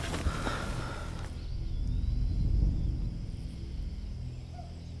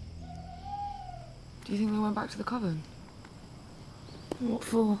 Do you think they went back to the Coven? What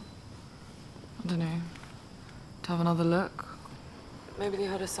for? I don't know. To have another look? Maybe they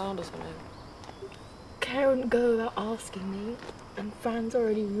heard a sound or something. Kara wouldn't go without asking me, and Fran's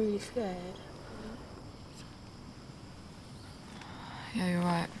already really scared. Yeah, you're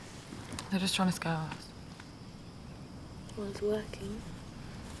right. They're just trying to scare us. One's working.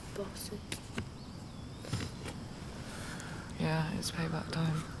 Bossy. Yeah, it's payback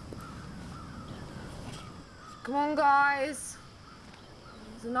time. Come on, guys.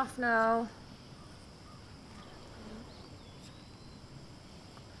 It's enough now.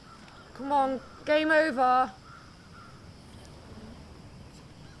 Come on, game over.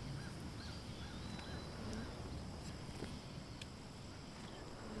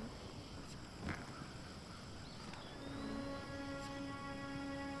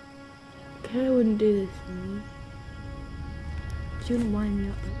 Kara wouldn't do this for me. She wouldn't wind me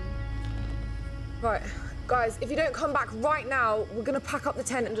up like that. Right, guys, if you don't come back right now, we're gonna pack up the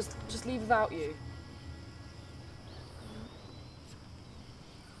tent and just leave without you.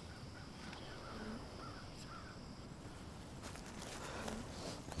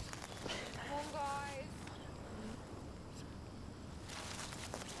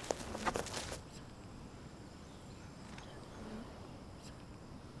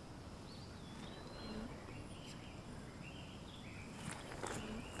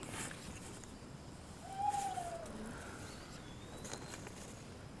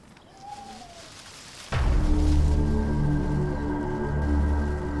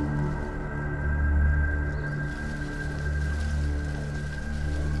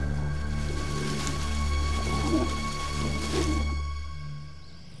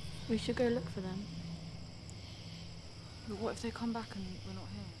 We should go look for them. But what if they come back and we're not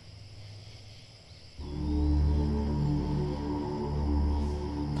here?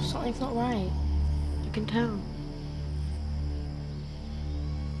 Something's not right. I can tell. No,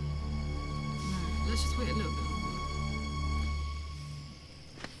 let's just wait a little bit longer.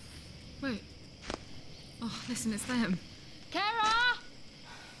 Wait. Oh, listen, it's them. Kara!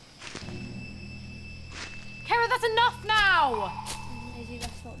 Kara, that's enough now! Maisie,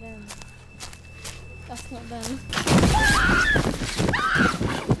 that's not them. That's not them.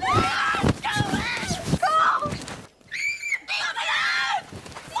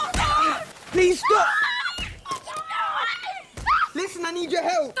 Please stop! Listen, I need your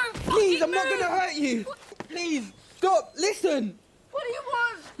help. Please, I'm not gonna hurt you. Please, stop. Listen. What do you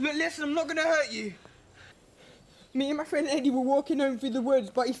want? Look, listen, I'm not gonna hurt you. Me and my friend Eddie were walking home through the woods,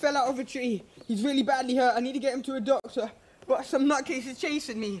 but he fell out of a tree. He's really badly hurt. I need to get him to a doctor. But some nutcase is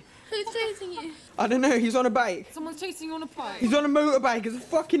chasing me. Who's chasing you? I don't know, he's on a bike. Someone's chasing you on a bike. He's on a motorbike. It's a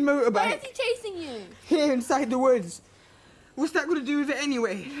fucking motorbike. Where is he chasing you? Here, inside the woods. What's that got to do with it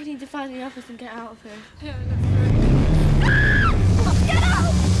anyway? We need to find the others and get out of here. Yeah, Get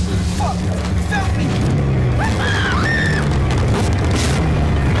out! Fuck! Help me!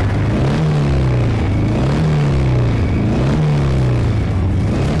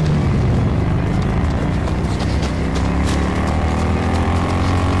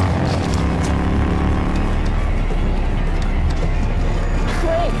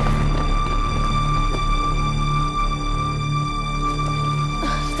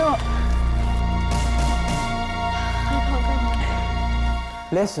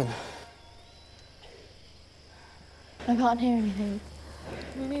 Listen. I can't hear anything.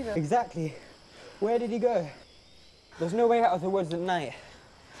 Me neither. Exactly. Where did he go? There's no way out of the woods at night.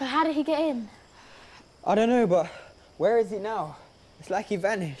 So how did he get in? I don't know, but where is he now? It's like he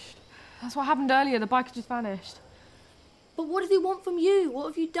vanished. That's what happened earlier. The bike had just vanished. But what does he want from you? What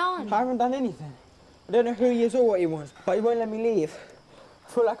have you done? I haven't done anything. I don't know who he is or what he wants, but he won't let me leave. I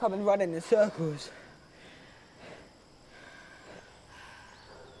feel like I've been running in circles.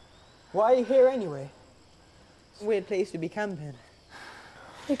 Why are you here anyway? Weird place to be camping.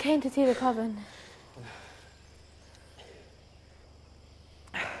 We came to see the Coven.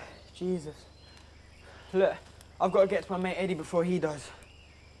 Jesus. Look, I've got to get to my mate Eddie before he does.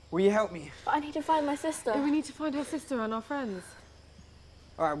 Will you help me? But I need to find my sister. Yeah, we need to find her sister and our friends.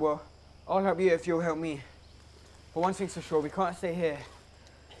 All right, well, I'll help you if you'll help me. But one thing's for sure, we can't stay here.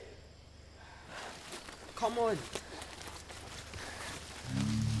 Come on.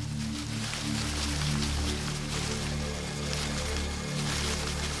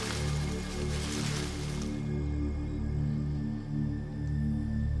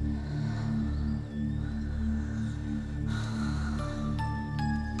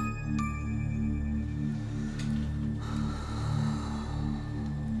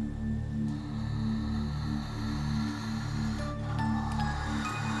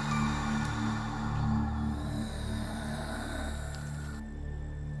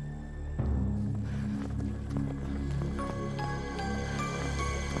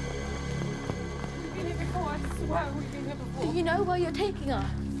 Do you know where you're taking her?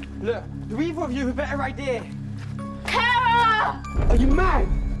 Look, do either of you have a better idea? Kara! Are you mad?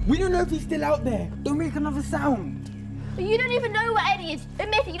 We don't know if he's still out there. Don't make another sound. You don't even know where Eddie is.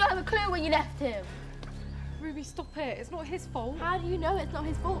 Admit it, you don't have a clue where you left him. Ruby, stop it. It's not his fault. How do you know it's not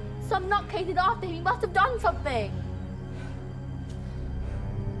his fault? Some nutcase is after him. He must have done something.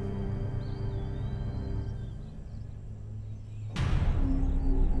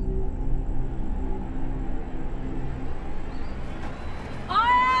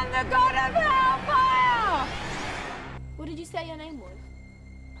 I am the god of hellfire! What did you say your name was?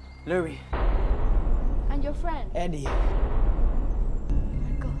 Louis. And your friend? Eddie.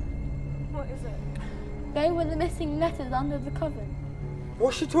 What is it? They were the missing letters under the Coven.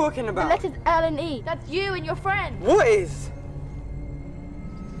 What's she talking The about? letters L and E. That's you and your friend. What is?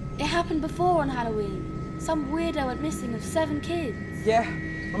 It happened before on Halloween. Some weirdo went missing with 7 kids. Yeah,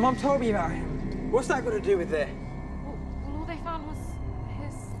 my mum told me about him. What's that got to do with it? Well, all they found was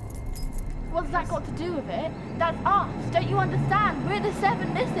his... What's that got to do with it? That's us. Don't you understand? We're the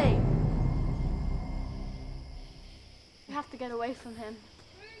 7 missing. We have to get away from him.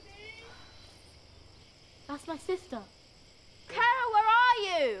 That's my sister. Kara, where are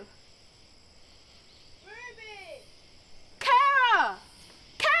you? Ruby! Kara!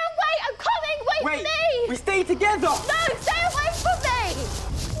 Kara, wait! I'm coming! Wait, please! We stay together! No! Stay away from me!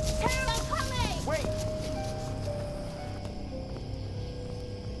 Kara, I'm coming! Wait!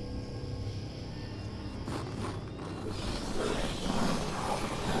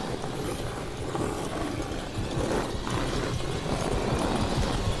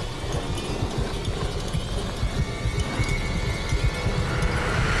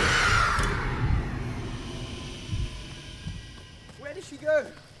 Where did she go?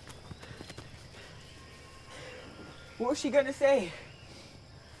 What was she gonna say?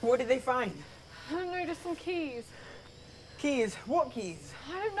 What did they find? I don't know, just some keys. Keys? What keys?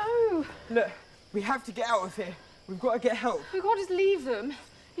 I don't know. Look, we have to get out of here. We've got to get help. We can't just leave them.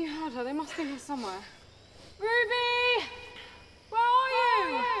 You heard her. They must be here somewhere. Ruby! Where are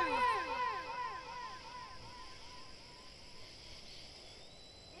you?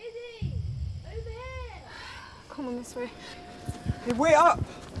 Izzy! Over here! Come on this way. Hey, wait up!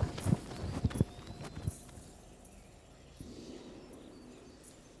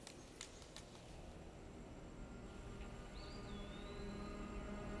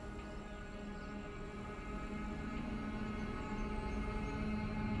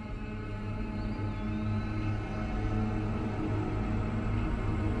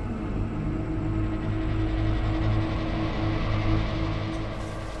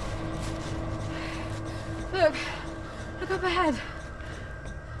 Look up ahead.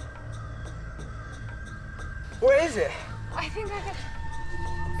 What is it? I think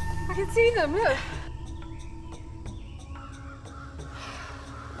I can see them, look.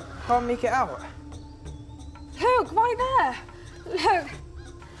 Can't make it out. Look, right there. Look.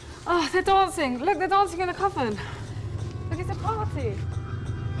 Oh, they're dancing. Look, they're dancing in the Coven. Look, it's a party.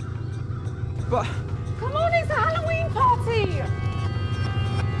 But... Come on, it's a Halloween party.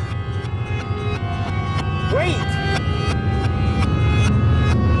 Wait!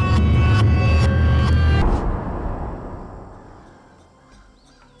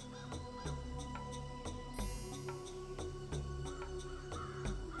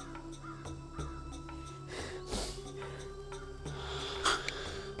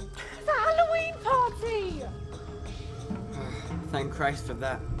 It's a Halloween party. Thank Christ for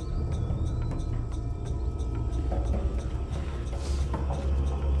that.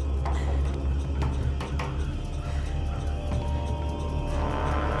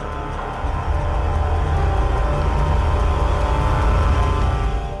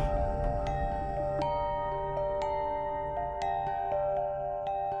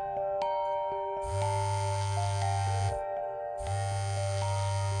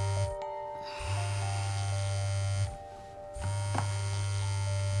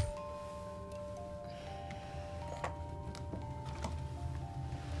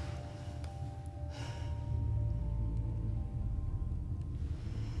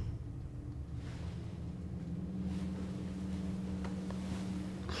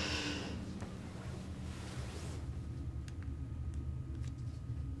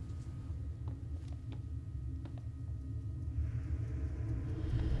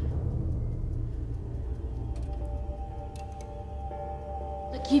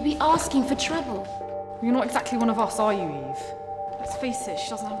 Look, you'd be asking for trouble. You're not exactly one of us, are you, Eve? Let's face it, she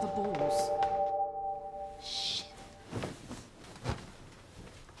doesn't have the balls.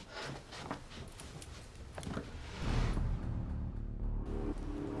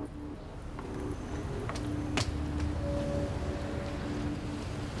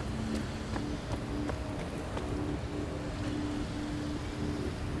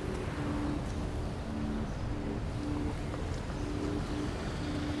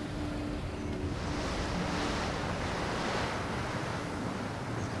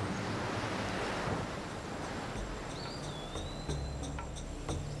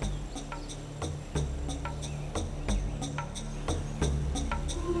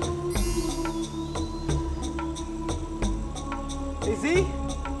 Izzy?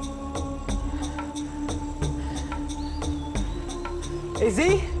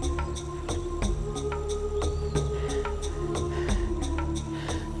 Izzy?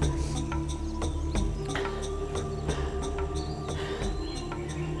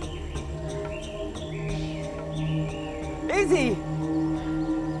 Izzy?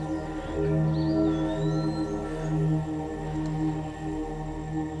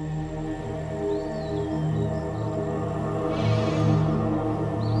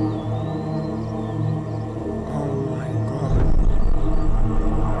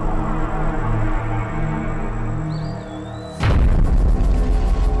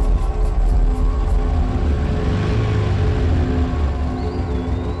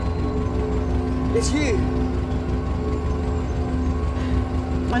 It's you.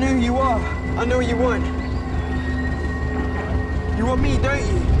 I know who you are. I know what you want. You want me, don't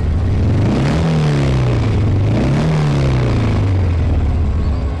you?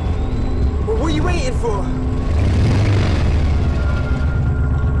 Well, what are you waiting for?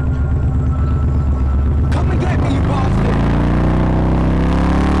 Come and get me, you bastard!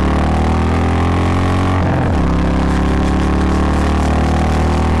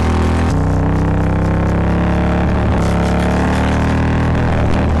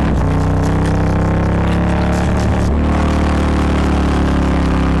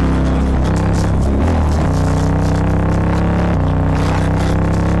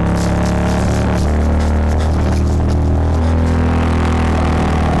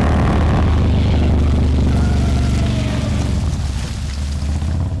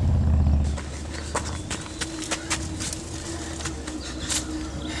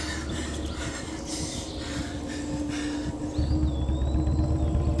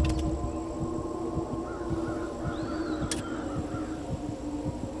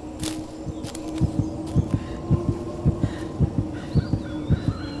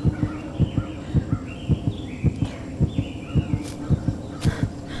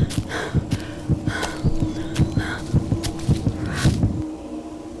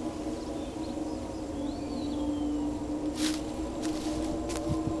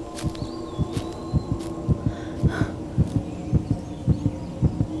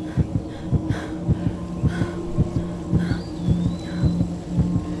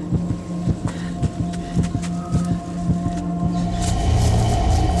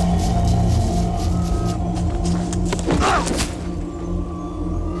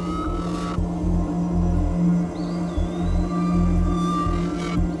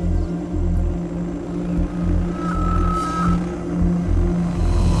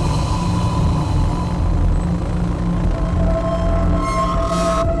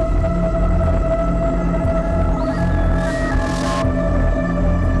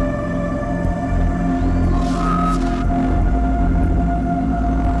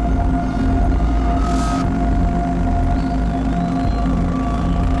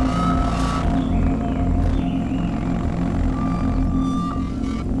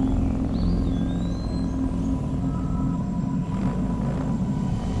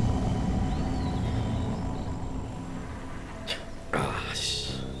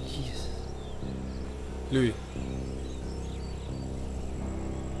 Louis.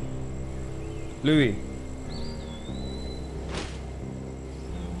 Louis.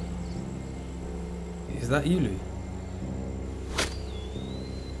 Is that you, Louis?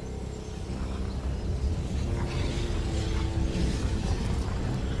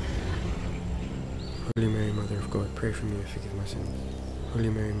 Holy Mary, Mother of God, pray for me and forgive my sins. Holy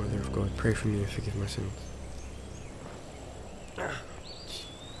Mary, Mother of God, pray for me and forgive my sins.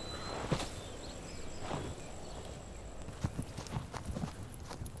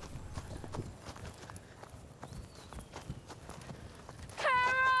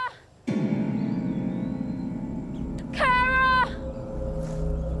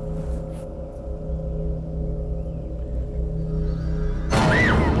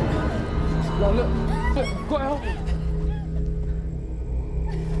 gotta help me.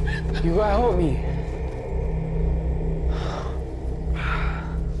 You gotta help me.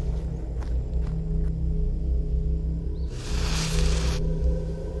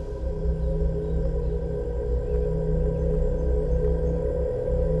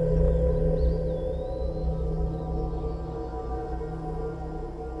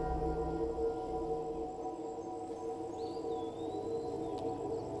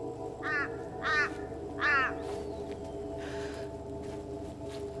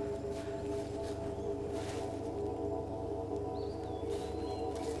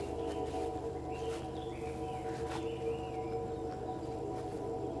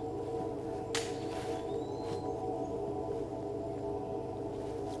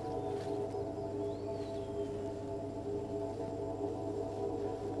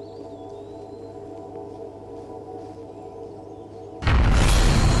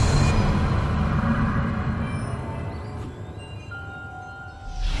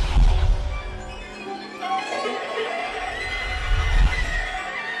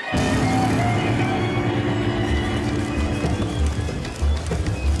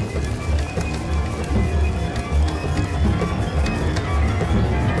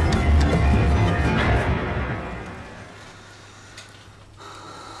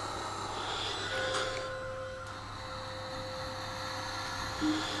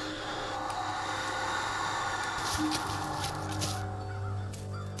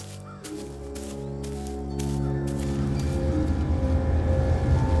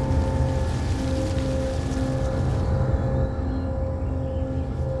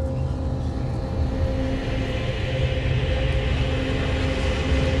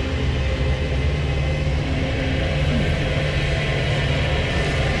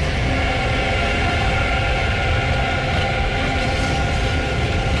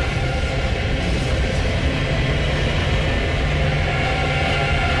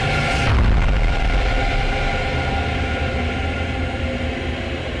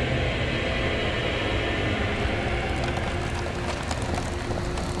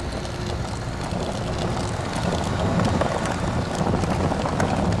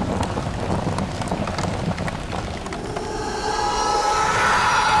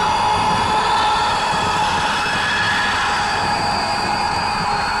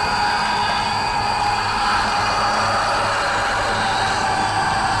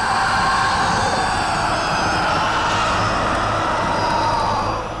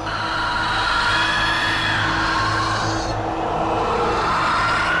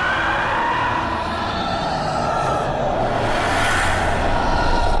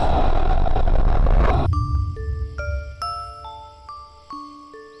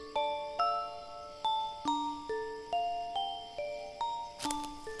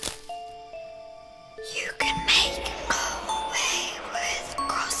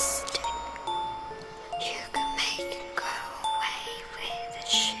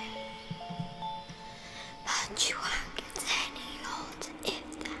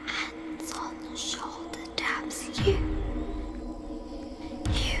 You.